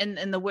don't,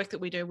 in the work that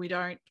we do,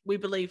 we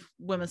believe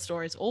women's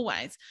stories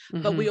always,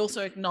 but we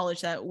also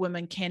acknowledge that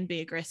women can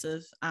be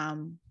aggressive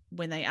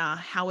when they are.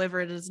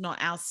 However, it is not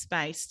our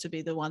space to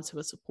be the ones who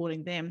are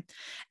supporting them.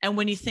 And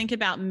when you think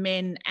about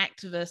men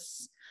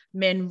activists,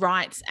 men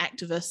rights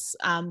activists,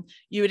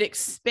 you would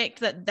expect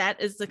that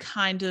is the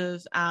kind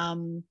of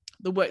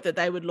the work that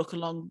they would look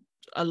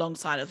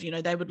alongside of.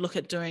 They would look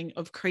at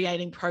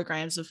creating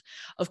programs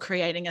of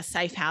creating a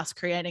safe house,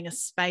 creating a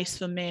space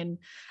for men,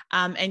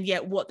 and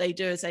yet what they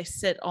do is they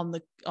sit on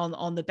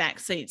the back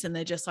seats and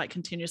they're just like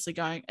continuously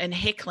going and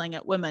heckling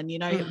at women.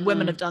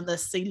 Women have done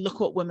this, see, look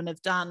what women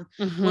have done.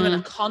 Women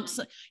are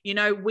constant,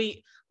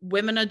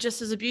 women are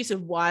just as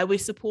abusive. Why are we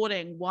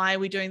supporting? Why are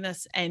we doing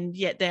this? And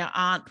yet they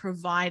aren't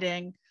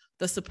providing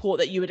the support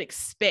that you would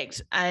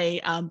expect a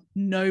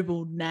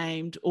noble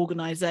named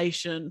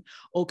organization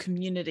or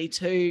community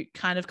to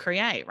kind of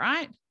create,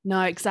 right?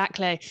 No,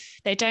 exactly.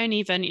 They don't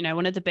even,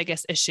 one of the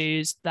biggest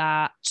issues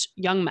that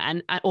young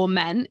men or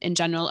men in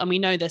general, and we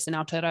know this in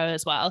Aotearoa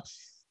as well,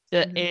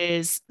 that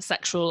is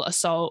sexual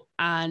assault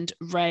and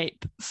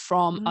rape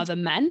from other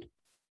men.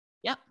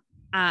 Yep.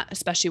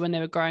 Especially when they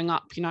were growing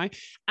up,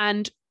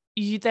 and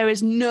there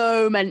is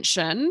no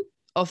mention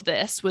of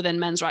this within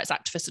men's rights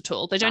activists at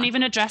all. They don't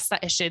even address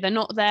that issue. They're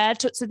not there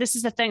to, so this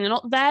is the thing, they're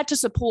not there to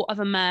support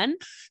other men.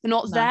 They're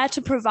not there to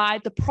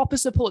provide the proper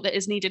support that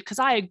is needed, because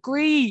I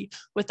agree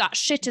with that.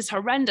 Shit is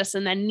horrendous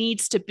and there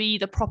needs to be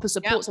the proper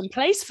supports in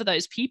place for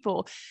those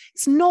people.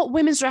 It's not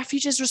women's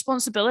refuges'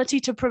 responsibility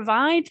to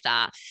provide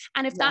that.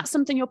 And if that's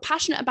something you're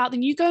passionate about,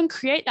 then you go and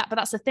create that. But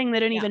that's the thing,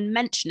 they don't even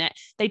mention it.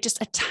 They just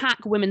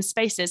attack women's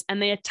spaces,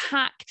 and they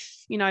attack,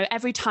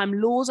 every time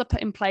laws are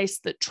put in place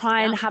that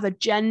try and have a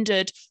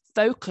gendered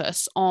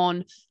focus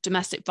on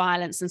domestic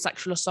violence and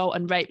sexual assault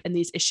and rape and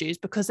these issues,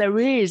 because there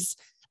is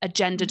a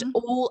gendered,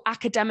 all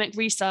academic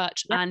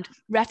research and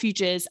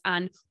refuges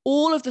and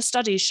all of the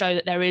studies show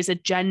that there is a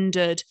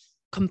gendered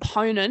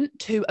component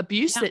to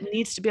abuse that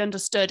needs to be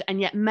understood.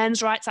 And yet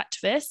men's rights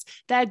activists,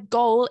 their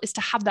goal is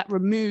to have that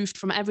removed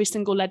from every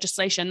single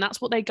legislation. That's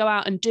what they go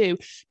out and do.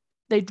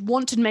 They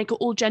want to make it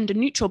all gender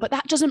neutral, but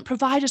that doesn't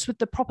provide us with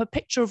the proper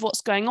picture of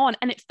what's going on.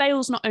 And it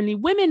fails not only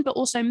women, but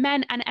also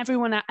men and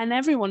everyone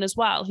as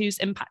well who's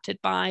impacted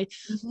by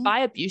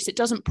abuse. It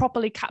doesn't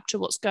properly capture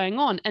what's going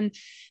on. And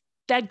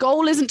their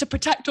goal isn't to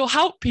protect or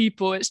help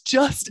people. It's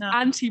just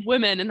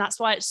anti-women. And that's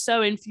why it's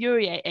so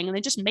infuriating. And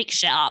they just make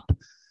shit up.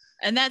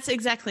 And that's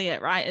exactly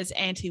it, right? It's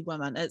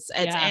anti-women. It's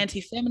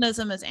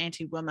anti-feminism, it's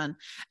anti-women.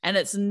 And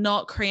it's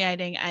not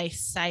creating a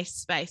safe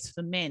space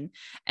for men.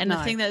 And the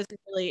thing that's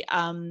really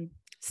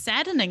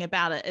saddening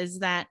about it is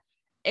that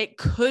it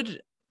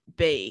could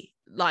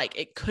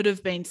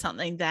have been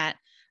something that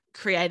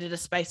created a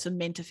space for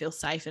men to feel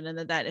safe in,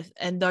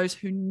 and those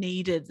who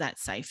needed that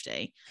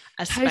safety,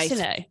 a space for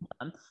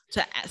them,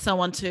 to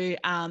someone to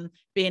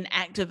be an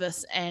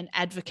activist and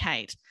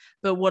advocate.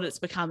 But what it's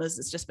become is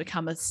it's just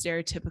become a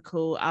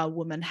stereotypical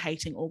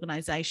woman-hating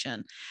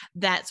organization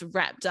that's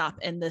wrapped up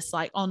in this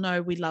like, oh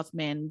no, we love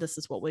men, this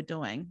is what we're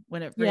doing,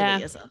 when it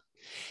really isn't.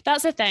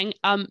 That's the thing.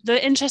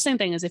 The interesting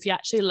thing is, if you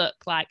actually look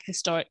like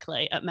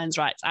historically at men's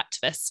rights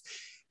activists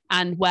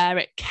and where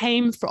it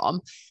came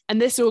from,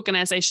 and this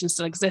organization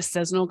still exists.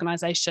 There's an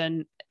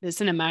organization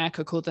that's in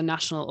America called the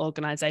National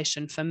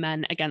Organization for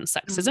Men Against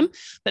Sexism,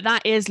 but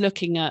that is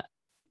looking at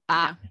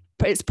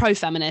it's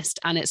pro-feminist,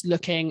 and it's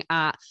looking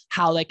at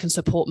how they can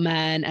support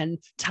men and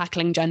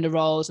tackling gender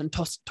roles and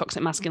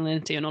toxic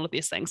masculinity and all of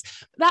these things.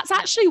 That's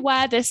actually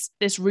where this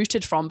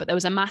rooted from. But there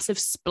was a massive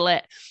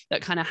split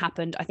that kind of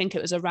happened. I think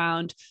it was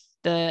around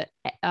the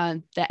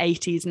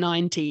 80s,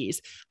 90s,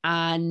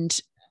 and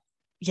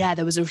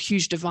there was a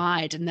huge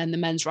divide. And then the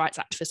men's rights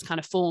activists kind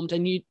of formed,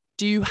 and you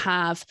do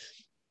have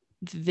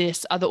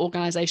this other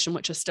organization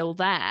which is still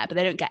there, but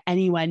they don't get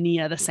anywhere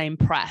near the same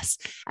press.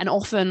 And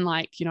often,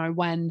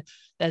 when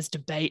there's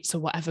debates or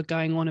whatever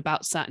going on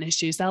about certain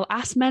issues, they'll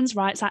ask men's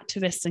rights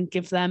activists and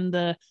give them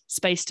the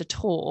space to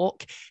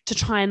talk, to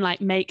try and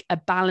make a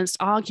balanced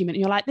argument.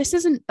 And you're like, this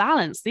isn't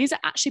balanced. These are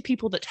actually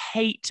people that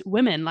hate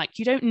women.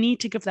 You don't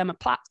need to give them a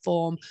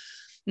platform.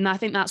 And I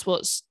think that's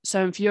what's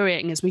so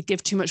infuriating, is we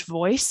give too much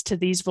voice to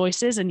these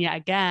voices, and yet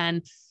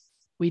again,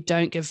 we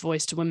don't give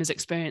voice to women's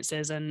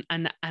experiences and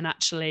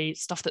actually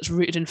stuff that's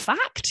rooted in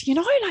fact.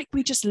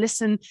 We just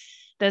listen.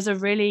 There's a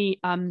really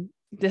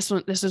this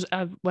was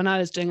when I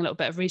was doing a little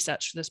bit of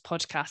research for this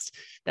podcast,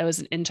 there was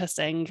an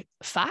interesting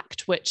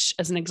fact, which,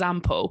 as an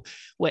example,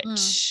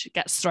 which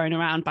gets thrown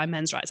around by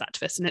men's rights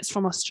activists, and it's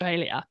from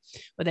Australia,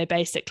 where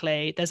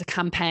there's a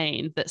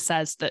campaign that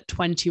says that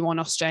 21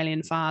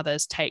 Australian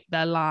fathers take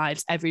their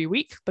lives every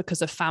week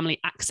because of family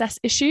access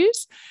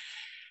issues.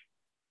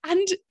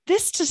 And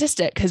this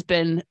statistic it's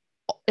been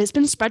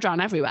spread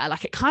around everywhere.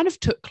 It kind of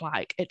took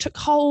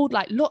hold,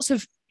 lots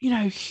of,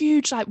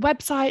 huge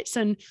websites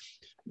and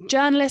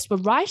journalists were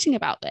writing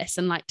about this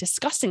and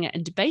discussing it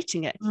and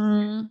debating it.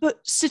 But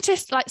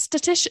statistical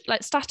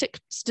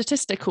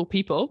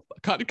people,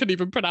 I couldn't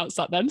even pronounce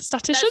that then.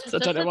 Statisticians, I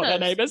don't know what their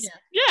name is.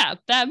 Yeah,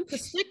 them.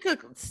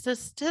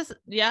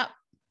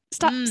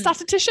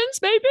 Statisticians,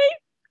 maybe?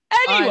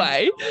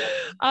 Anyway,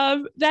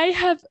 they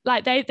have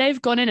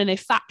they've gone in and they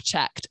fact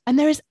checked, and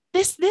there is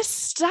this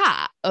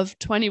stat of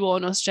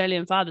 21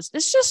 Australian fathers,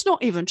 it's just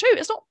not even true.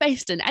 It's not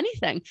based in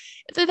anything.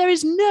 There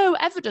is no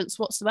evidence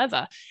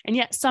whatsoever, and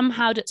yet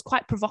somehow it's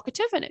quite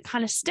provocative and it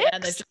kind of sticks.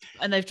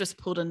 Yeah, and they've just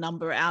pulled a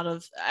number out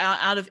of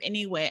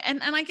anywhere.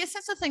 And I guess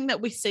that's the thing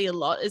that we see a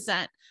lot, is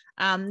that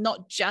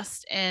not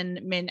just in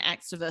men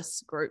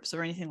activist groups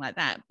or anything like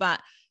that,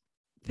 but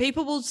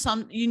people will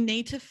you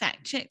need to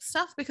fact check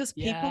stuff, because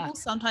people will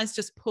sometimes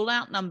just pull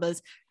out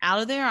numbers out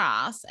of their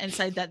ass and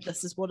say that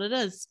this is what it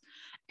is.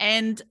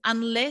 And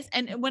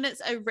when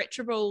it's a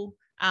reputable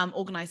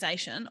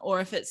organization, or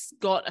if it's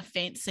got a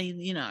fancy,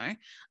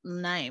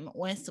 name,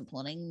 we're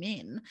supporting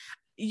men,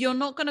 you're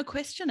not going to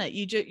question it.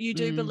 You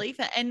do believe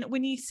it. And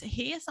when you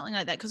hear something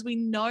like that, because we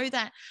know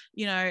that,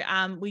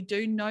 we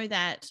do know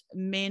that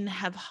men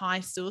have high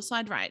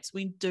suicide rates.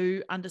 We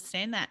do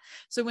understand that.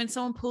 So when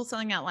someone pulls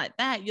something out like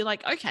that, you're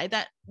like, okay,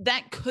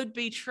 that could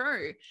be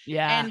true.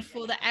 Yeah. And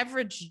for the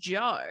average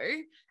Joe,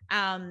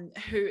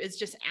 who is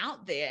just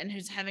out there and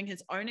who's having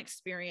his own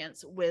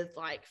experience with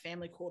like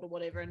family court or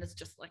whatever, and is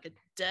just like a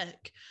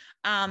dick,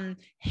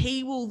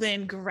 he will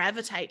then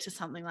gravitate to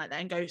something like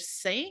that and go,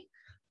 see,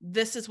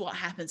 this is what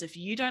happens if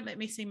you don't let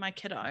me see my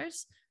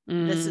kiddos.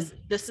 This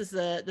is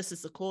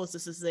the cause.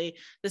 This is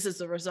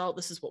the result.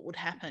 This is what would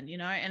happen,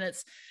 and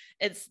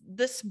it's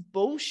this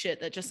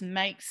bullshit that just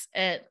makes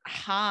it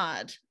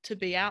hard to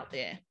be out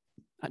there.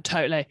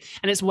 Totally.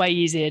 And it's way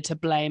easier to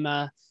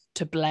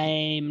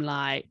blame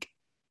like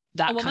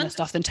that kind of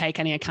stuff than take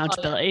any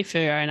accountability for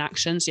your own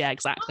actions. Yeah,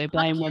 exactly.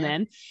 Blame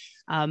women.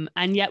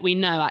 And yet we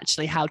know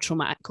actually how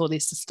traumatic all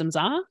these systems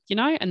are,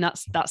 and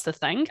that's the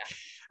thing.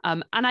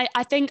 And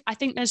I think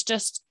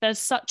there's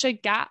such a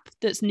gap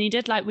that's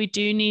needed. Like, we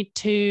do need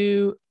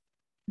to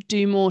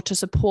do more to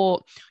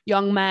support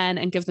young men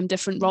and give them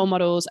different role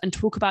models and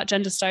talk about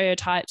gender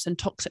stereotypes and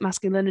toxic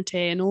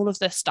masculinity and all of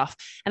this stuff.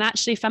 And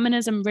actually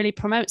feminism really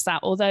promotes that,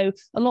 although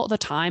a lot of the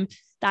time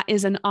that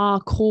isn't our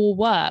core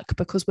work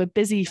because we're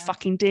busy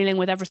fucking dealing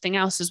with everything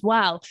else as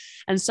well.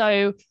 And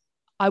so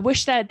I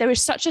wish there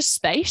is such a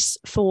space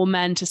for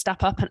men to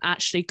step up and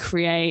actually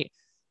create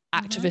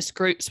activist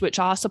groups which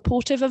are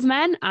supportive of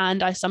men.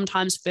 And I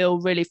sometimes feel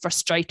really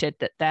frustrated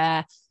that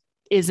there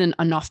isn't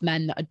enough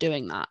men that are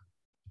doing that.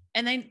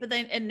 But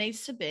then it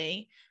needs to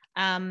be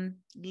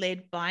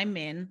led by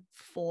men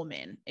for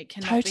men. It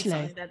cannot be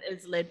something that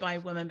is led by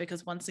women,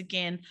 because once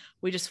again,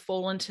 we just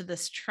fall into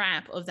this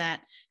trap of that.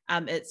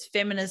 It's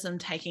feminism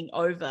taking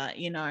over,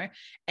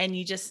 and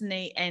you just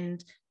need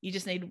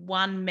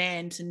one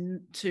man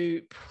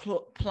to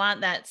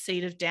plant that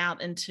seed of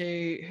doubt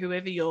into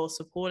whoever you're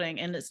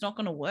supporting, and it's not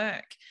going to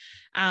work.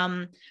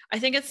 I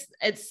think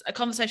it's a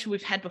conversation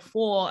we've had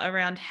before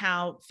around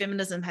how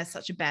feminism has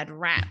such a bad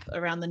rap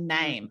around the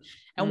name,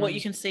 and what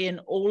you can see in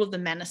all of the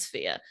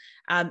manosphere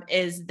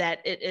is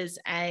that it is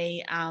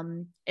a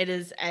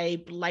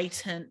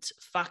blatant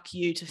fuck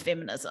you to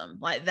feminism.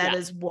 Like, that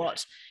is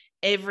what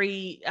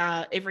every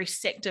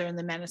sector in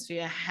the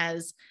manosphere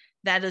has.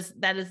 That is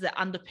the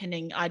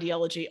underpinning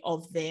ideology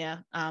of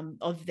their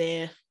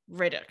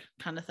rhetoric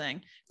kind of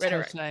thing.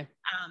 Totally.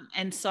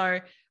 And so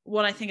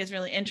what I think is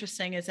really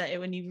interesting is that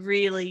when you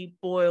really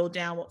boil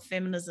down what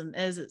feminism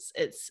is,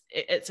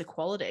 it's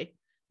equality,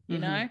 you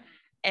know,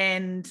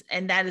 and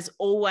that is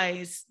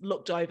always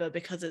looked over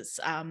because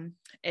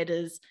it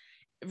is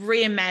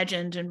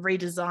reimagined and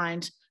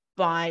redesigned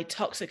by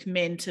toxic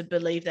men to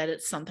believe that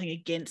it's something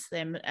against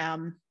them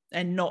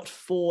and not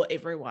for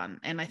everyone.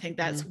 And I think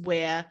that's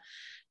where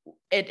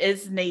it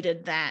is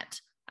needed that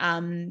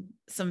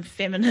some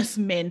feminist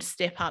men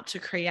step up to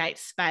create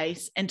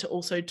space and to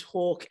also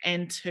talk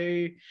and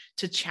to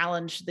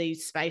challenge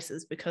these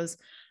spaces, because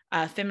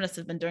feminists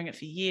have been doing it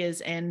for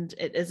years, and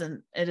it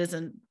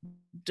isn't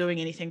doing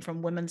anything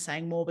from women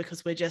saying more,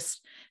 because we're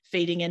just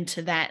feeding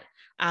into that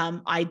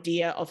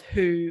idea of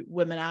who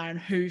women are and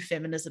who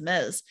feminism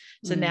is.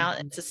 So now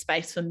it's a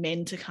space for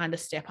men to kind of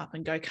step up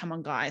and go, come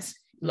on guys,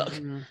 look,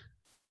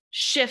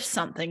 shift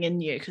something in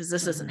you, because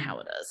this isn't how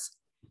it is.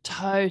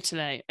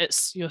 Totally.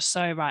 You're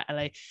so right,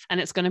 Ellie.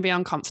 And it's going to be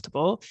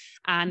uncomfortable,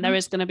 and there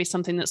is going to be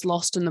something that's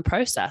lost in the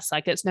process.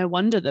 Like, it's no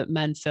wonder that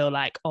men feel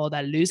like, oh,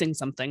 they're losing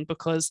something,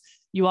 because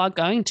you are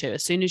going to,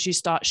 as soon as you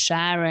start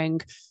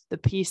sharing the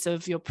piece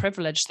of your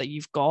privilege that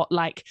you've got,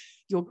 like,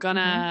 you're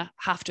gonna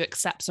have to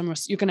accept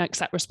you're going to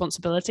accept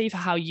responsibility for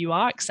how you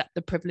are, accept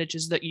the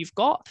privileges that you've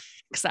got,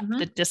 accept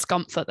the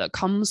discomfort that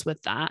comes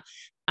with that,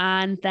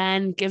 and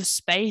then give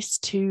space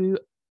to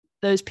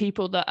those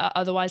people that are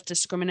otherwise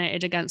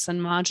discriminated against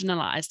and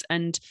marginalized.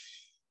 And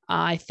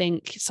I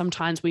think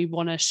sometimes we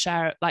want to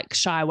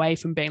shy away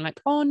from being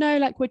like, oh no,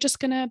 like, we're just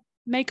going to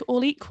make it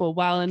all equal.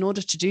 Well, in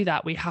order to do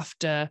that,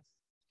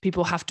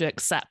 people have to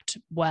accept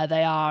where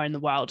they are in the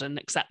world and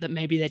accept that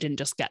maybe they didn't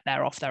just get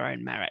there off their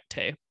own merit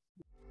too.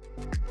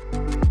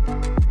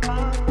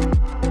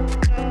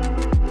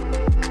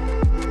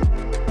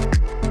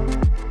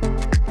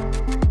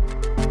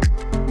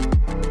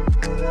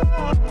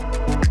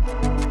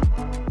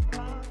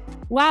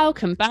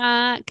 Welcome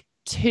back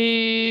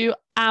to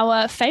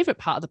our favorite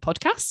part of the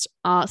podcast.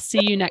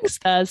 See you next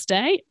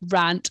Thursday.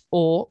 Rant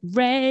or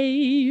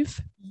rave.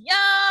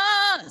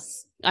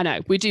 Yes. I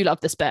know we do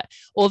love this bit.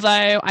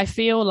 Although I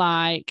feel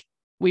like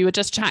we were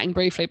just chatting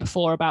briefly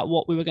before about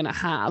what we were going to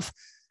have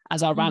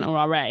as our rant or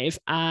our rave.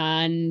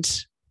 And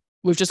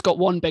we've just got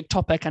one big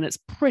topic and it's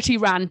pretty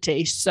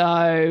ranty.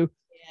 So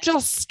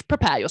just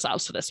prepare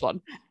yourselves for this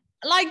one.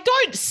 Like,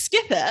 don't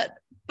skip it,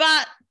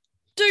 but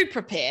do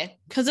prepare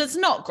because it's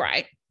not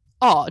great.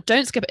 Oh,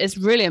 don't skip it. It's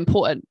really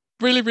important.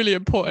 Really, really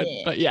important.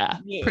 Yeah.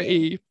 But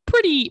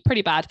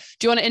pretty bad.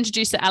 Do you want to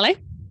introduce it, Ellie?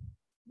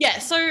 Yeah.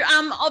 So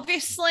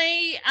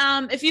obviously,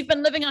 if you've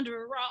been living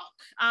under a rock,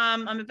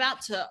 I'm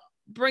about to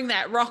bring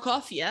that rock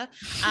off here.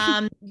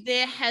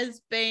 There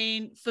has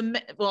been, for me,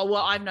 well,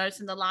 what I've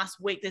noticed in the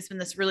last week, there's been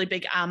this really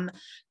big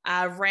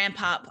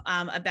ramp up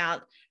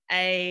about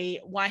a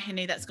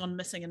wahine that's gone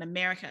missing in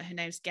America. Her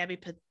name's Gabby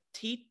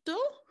Petito.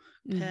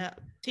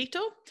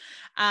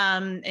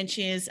 And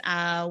she is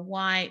a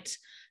white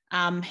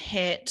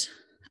het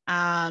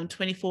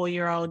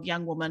 24-year-old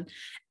young woman,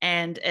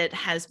 and it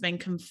has been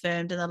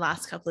confirmed in the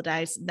last couple of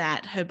days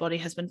that her body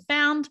has been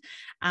found,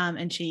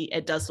 and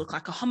it does look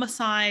like a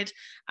homicide.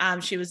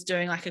 She was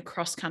doing like a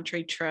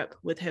cross-country trip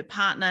with her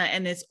partner,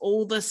 and there's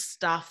all this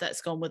stuff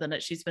that's gone within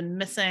it. She's been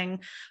missing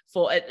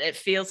for it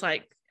feels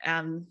like,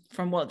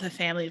 from what the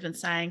family have been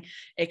saying,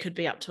 it could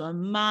be up to a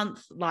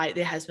month. Like,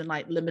 there has been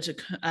like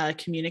limited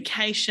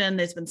communication.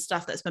 There's been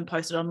stuff that's been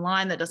posted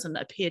online that doesn't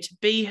appear to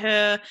be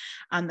her.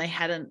 They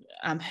hadn't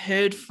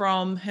heard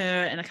from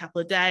her in a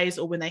couple of days,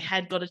 or when they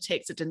had got a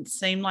text, it didn't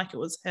seem like it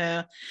was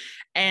her.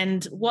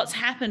 And what's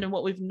happened and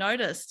what we've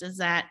noticed is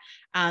that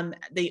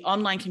the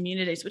online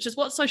communities, which is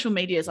what social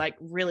media is like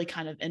really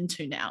kind of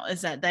into now,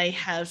 is that they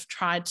have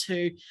tried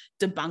to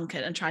debunk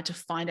it and tried to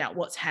find out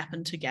what's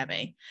happened to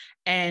Gabby.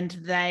 And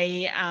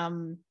they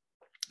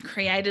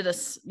created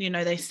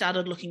they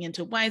started looking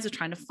into ways of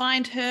trying to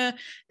find her.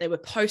 They were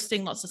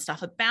posting lots of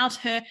stuff about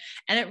her,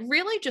 and it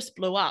really just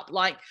blew up.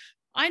 Like,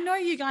 I know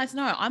you guys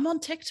know I'm on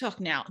TikTok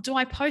now. Do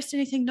I post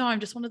anything? No, I'm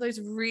just one of those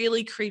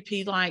really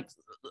creepy, like,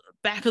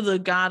 back of the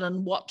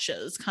garden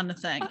watches kind of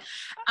thing.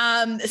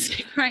 It's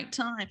a great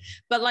time.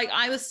 But like,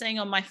 I was seeing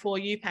on my For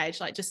You page,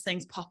 like, just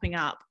things popping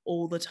up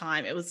all the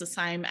time. It was the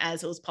same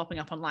as it was popping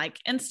up on like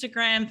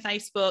Instagram,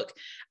 Facebook.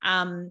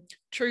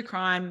 True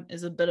crime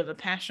is a bit of a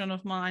passion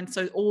of mine.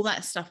 So all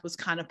that stuff was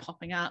kind of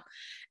popping up.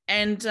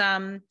 And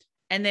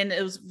then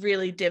it was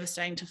really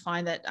devastating to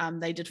find that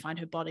they did find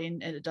her body,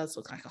 and it does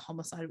look like a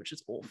homicide, which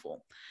is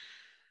awful.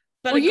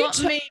 But well, it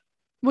got me.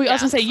 Well, I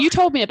was gonna say, you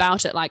told me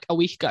about it like a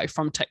week ago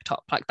from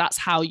TikTok. Like, that's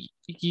how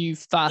you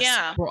first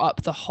brought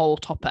up the whole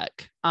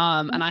topic.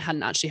 And I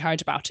hadn't actually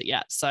heard about it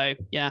yet. So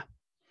yeah.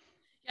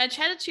 I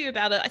chatted to you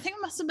about it. I think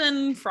it must have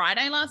been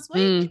Friday last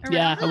week.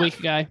 A week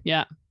ago.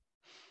 Yeah.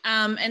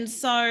 And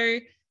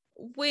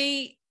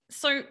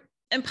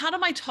and part of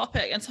my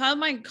topic and part of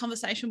my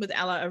conversation with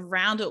Ella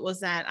around it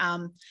was that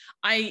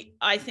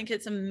I think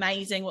it's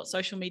amazing what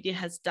social media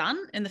has done,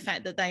 and the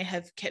fact that they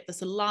have kept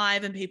this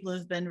alive and people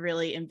have been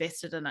really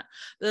invested in it.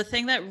 But the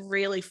thing that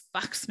really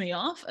fucks me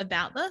off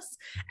about this,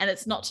 and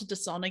it's not to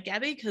dishonor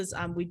Gabby, because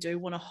we do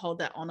want to hold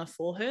that honor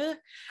for her,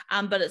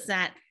 but it's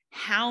that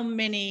how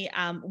many,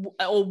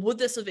 or would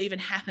this have even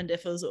happened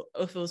if it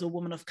was a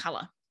woman of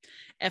color?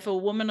 If a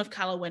woman of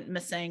color went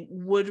missing,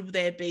 would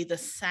there be the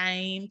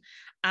same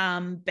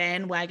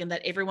bandwagon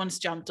that everyone's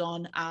jumped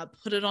on,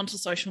 put it onto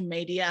social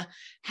media,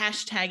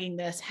 hashtagging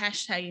this,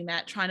 hashtagging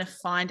that, trying to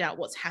find out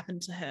what's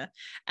happened to her?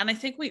 And I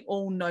think we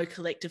all know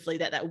collectively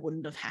that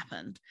wouldn't have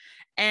happened.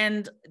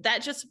 And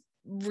that just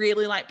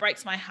really like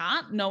breaks my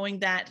heart, knowing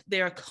that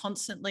there are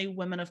constantly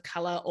women of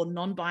color or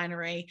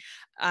non-binary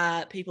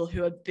people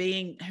who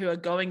are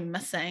going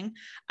missing,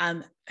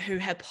 who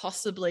have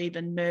possibly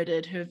been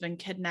murdered, who have been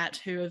kidnapped,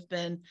 who have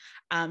been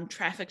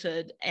trafficked,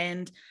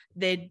 and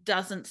there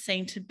doesn't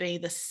seem to be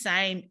the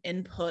same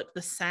input,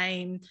 the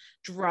same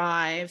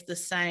drive, the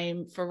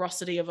same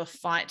ferocity of a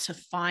fight to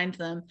find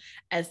them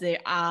as there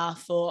are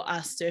for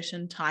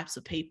certain types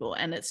of people.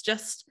 And it's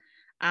just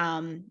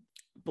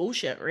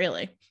bullshit,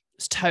 really.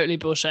 It's totally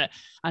bullshit.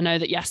 I know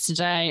that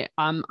yesterday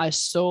I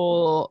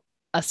saw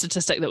a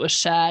statistic that was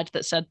shared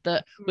that said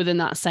that within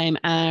that same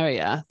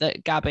area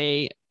that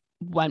Gabby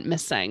went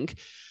missing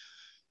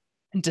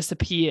and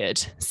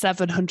disappeared,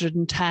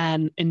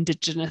 710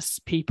 Indigenous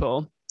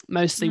people,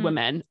 mostly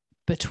women,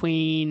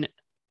 between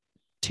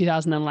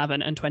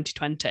 2011 and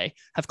 2020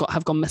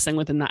 have gone missing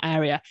within that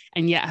area.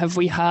 And yet, have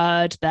we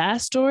heard their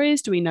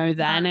stories? Do we know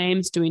their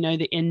names? Do we know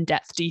the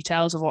in-depth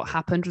details of what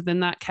happened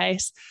within that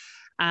case?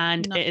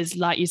 And it is,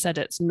 like you said,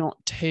 it's not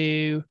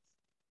to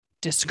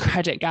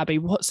discredit Gabby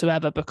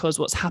whatsoever, because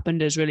what's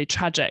happened is really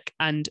tragic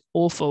and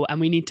awful. And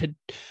we need to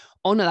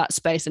honor that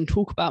space and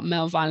talk about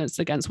male violence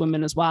against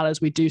women as well,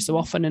 as we do so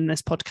often in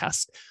this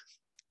podcast.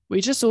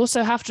 We just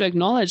also have to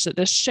acknowledge that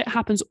this shit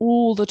happens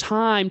all the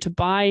time to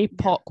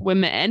BIPOC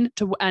women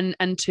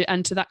and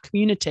to that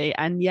community.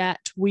 And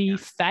yet we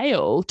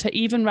fail to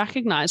even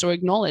recognize or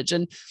acknowledge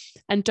and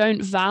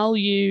don't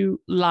value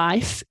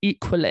life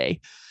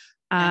equally.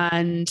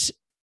 And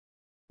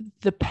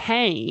the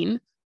pain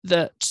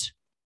that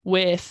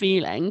we're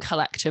feeling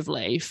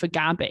collectively for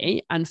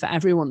Gabby, and for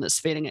everyone that's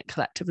feeling it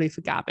collectively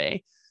for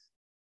Gabby,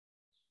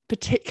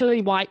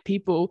 particularly white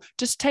people,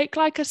 just take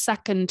like a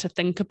second to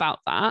think about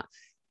that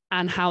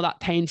and how that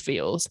pain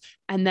feels,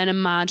 and then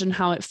imagine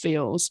how it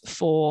feels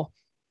for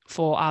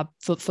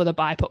the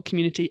BIPOC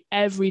community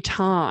every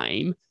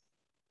time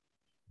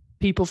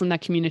people from their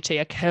community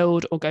are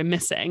killed or go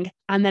missing,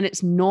 and then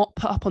it's not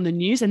put up on the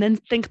news. And then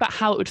think about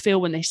how it would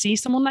feel when they see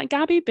someone like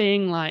Gabby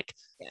being like,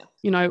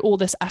 all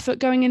this effort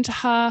going into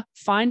her,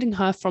 finding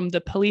her from the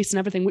police and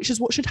everything, which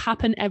is what should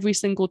happen every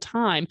single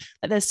time.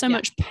 Like, there's so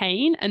much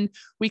pain, and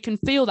we can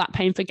feel that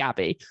pain for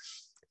Gabby.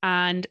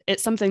 And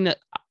it's something that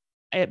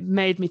it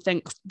made me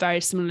think very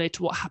similarly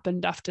to what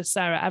happened after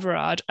Sarah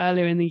Everard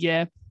earlier in the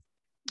year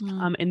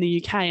in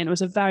the UK. And it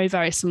was a very,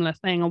 very similar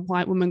thing. A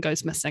white woman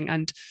goes missing,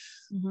 and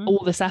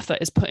all this effort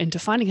is put into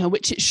finding her,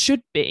 which it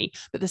should be,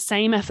 but the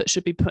same effort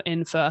should be put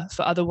in for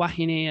other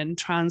Wahine and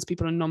trans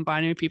people and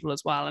non-binary people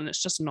as well. And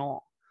it's just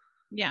not.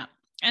 Yeah.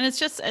 And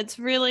it's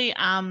really,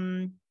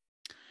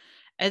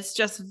 it's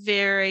just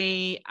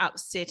very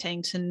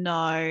upsetting to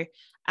know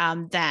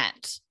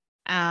that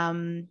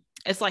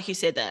it's like you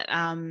said, that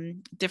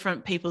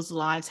different people's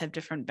lives have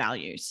different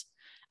values.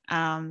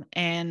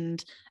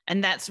 And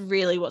that's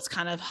really what's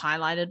kind of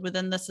highlighted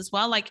within this as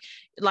well. Like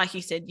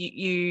you said,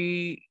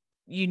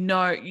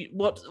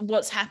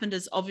 what's happened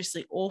is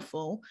obviously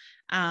awful,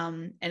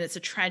 and it's a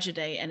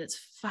tragedy, and it's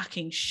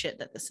fucking shit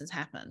that this has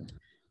happened,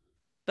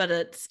 but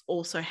it's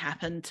also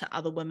happened to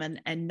other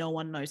women, and no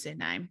one knows their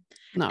name.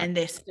 No. And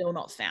they're still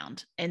not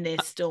found, and they're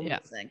still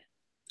missing.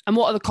 And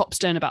what are the cops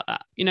doing about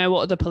that?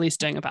 What are the police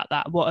doing about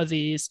that? What are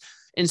these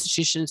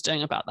institutions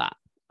doing about that?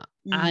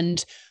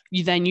 And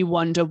you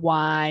wonder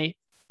why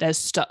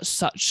there's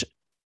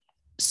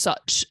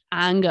such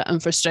anger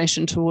and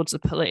frustration towards the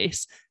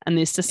police and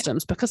these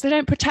systems, because they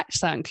don't protect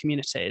certain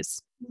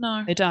communities.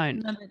 No, they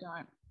don't.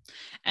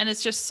 And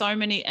it's just so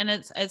many, and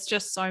it's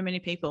just so many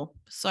people.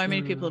 So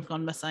many people have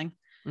gone missing,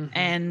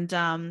 and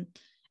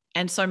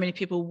so many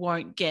people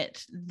won't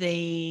get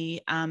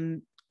the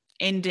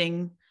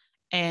ending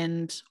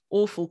and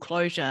awful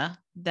closure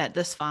that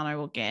this whānau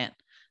will get,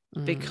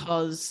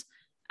 because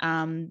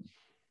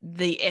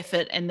the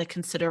effort and the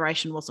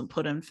consideration wasn't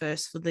put in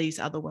first for these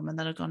other women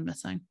that have gone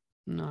missing.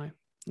 No,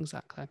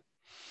 exactly.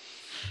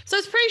 So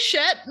it's pretty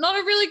shit. Not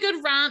a really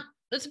good rant.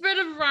 It's a bit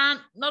of a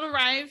rant, not a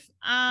rave.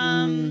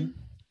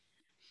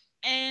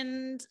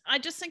 And I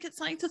just think it's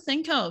something to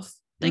think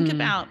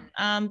about,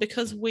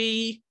 because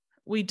we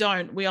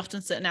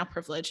often sit in our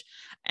privilege,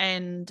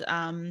 and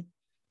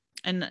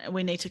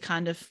we need to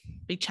kind of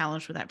be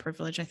challenged with that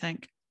privilege, I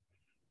think.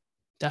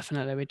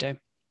 Definitely we do.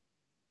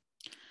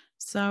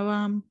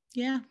 So,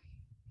 yeah.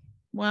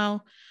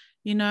 Well,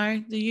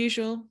 the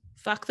usual,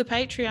 fuck the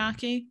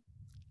patriarchy.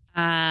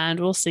 And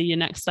we'll see you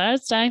next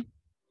Thursday.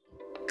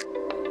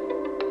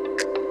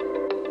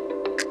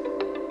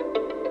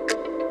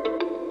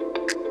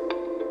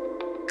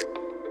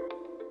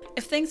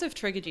 If things have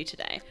triggered you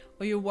today,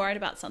 or you're worried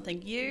about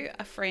something you,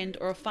 a friend,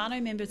 or a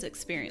whānau member is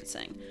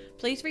experiencing,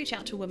 please reach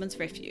out to Women's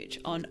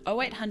Refuge on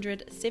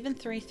 0800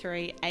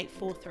 733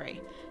 843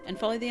 and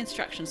follow the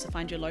instructions to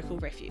find your local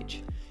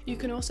refuge. You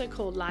can also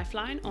call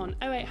Lifeline on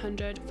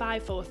 0800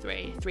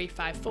 543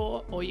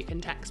 354, or you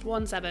can text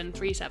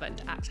 1737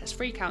 to access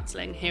free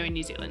counselling here in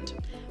New Zealand.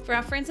 For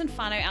our friends and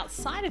whānau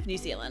outside of New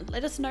Zealand,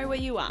 let us know where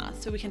you are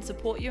so we can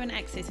support you in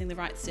accessing the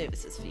right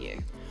services for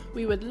you.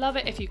 We would love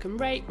it if you can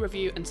rate,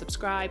 review and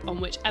subscribe on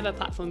whichever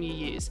platform you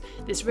use.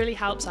 This really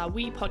helps our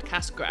wee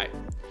podcast grow.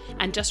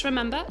 And just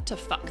remember to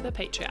fuck the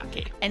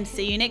patriarchy. And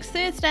see you next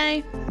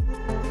Thursday.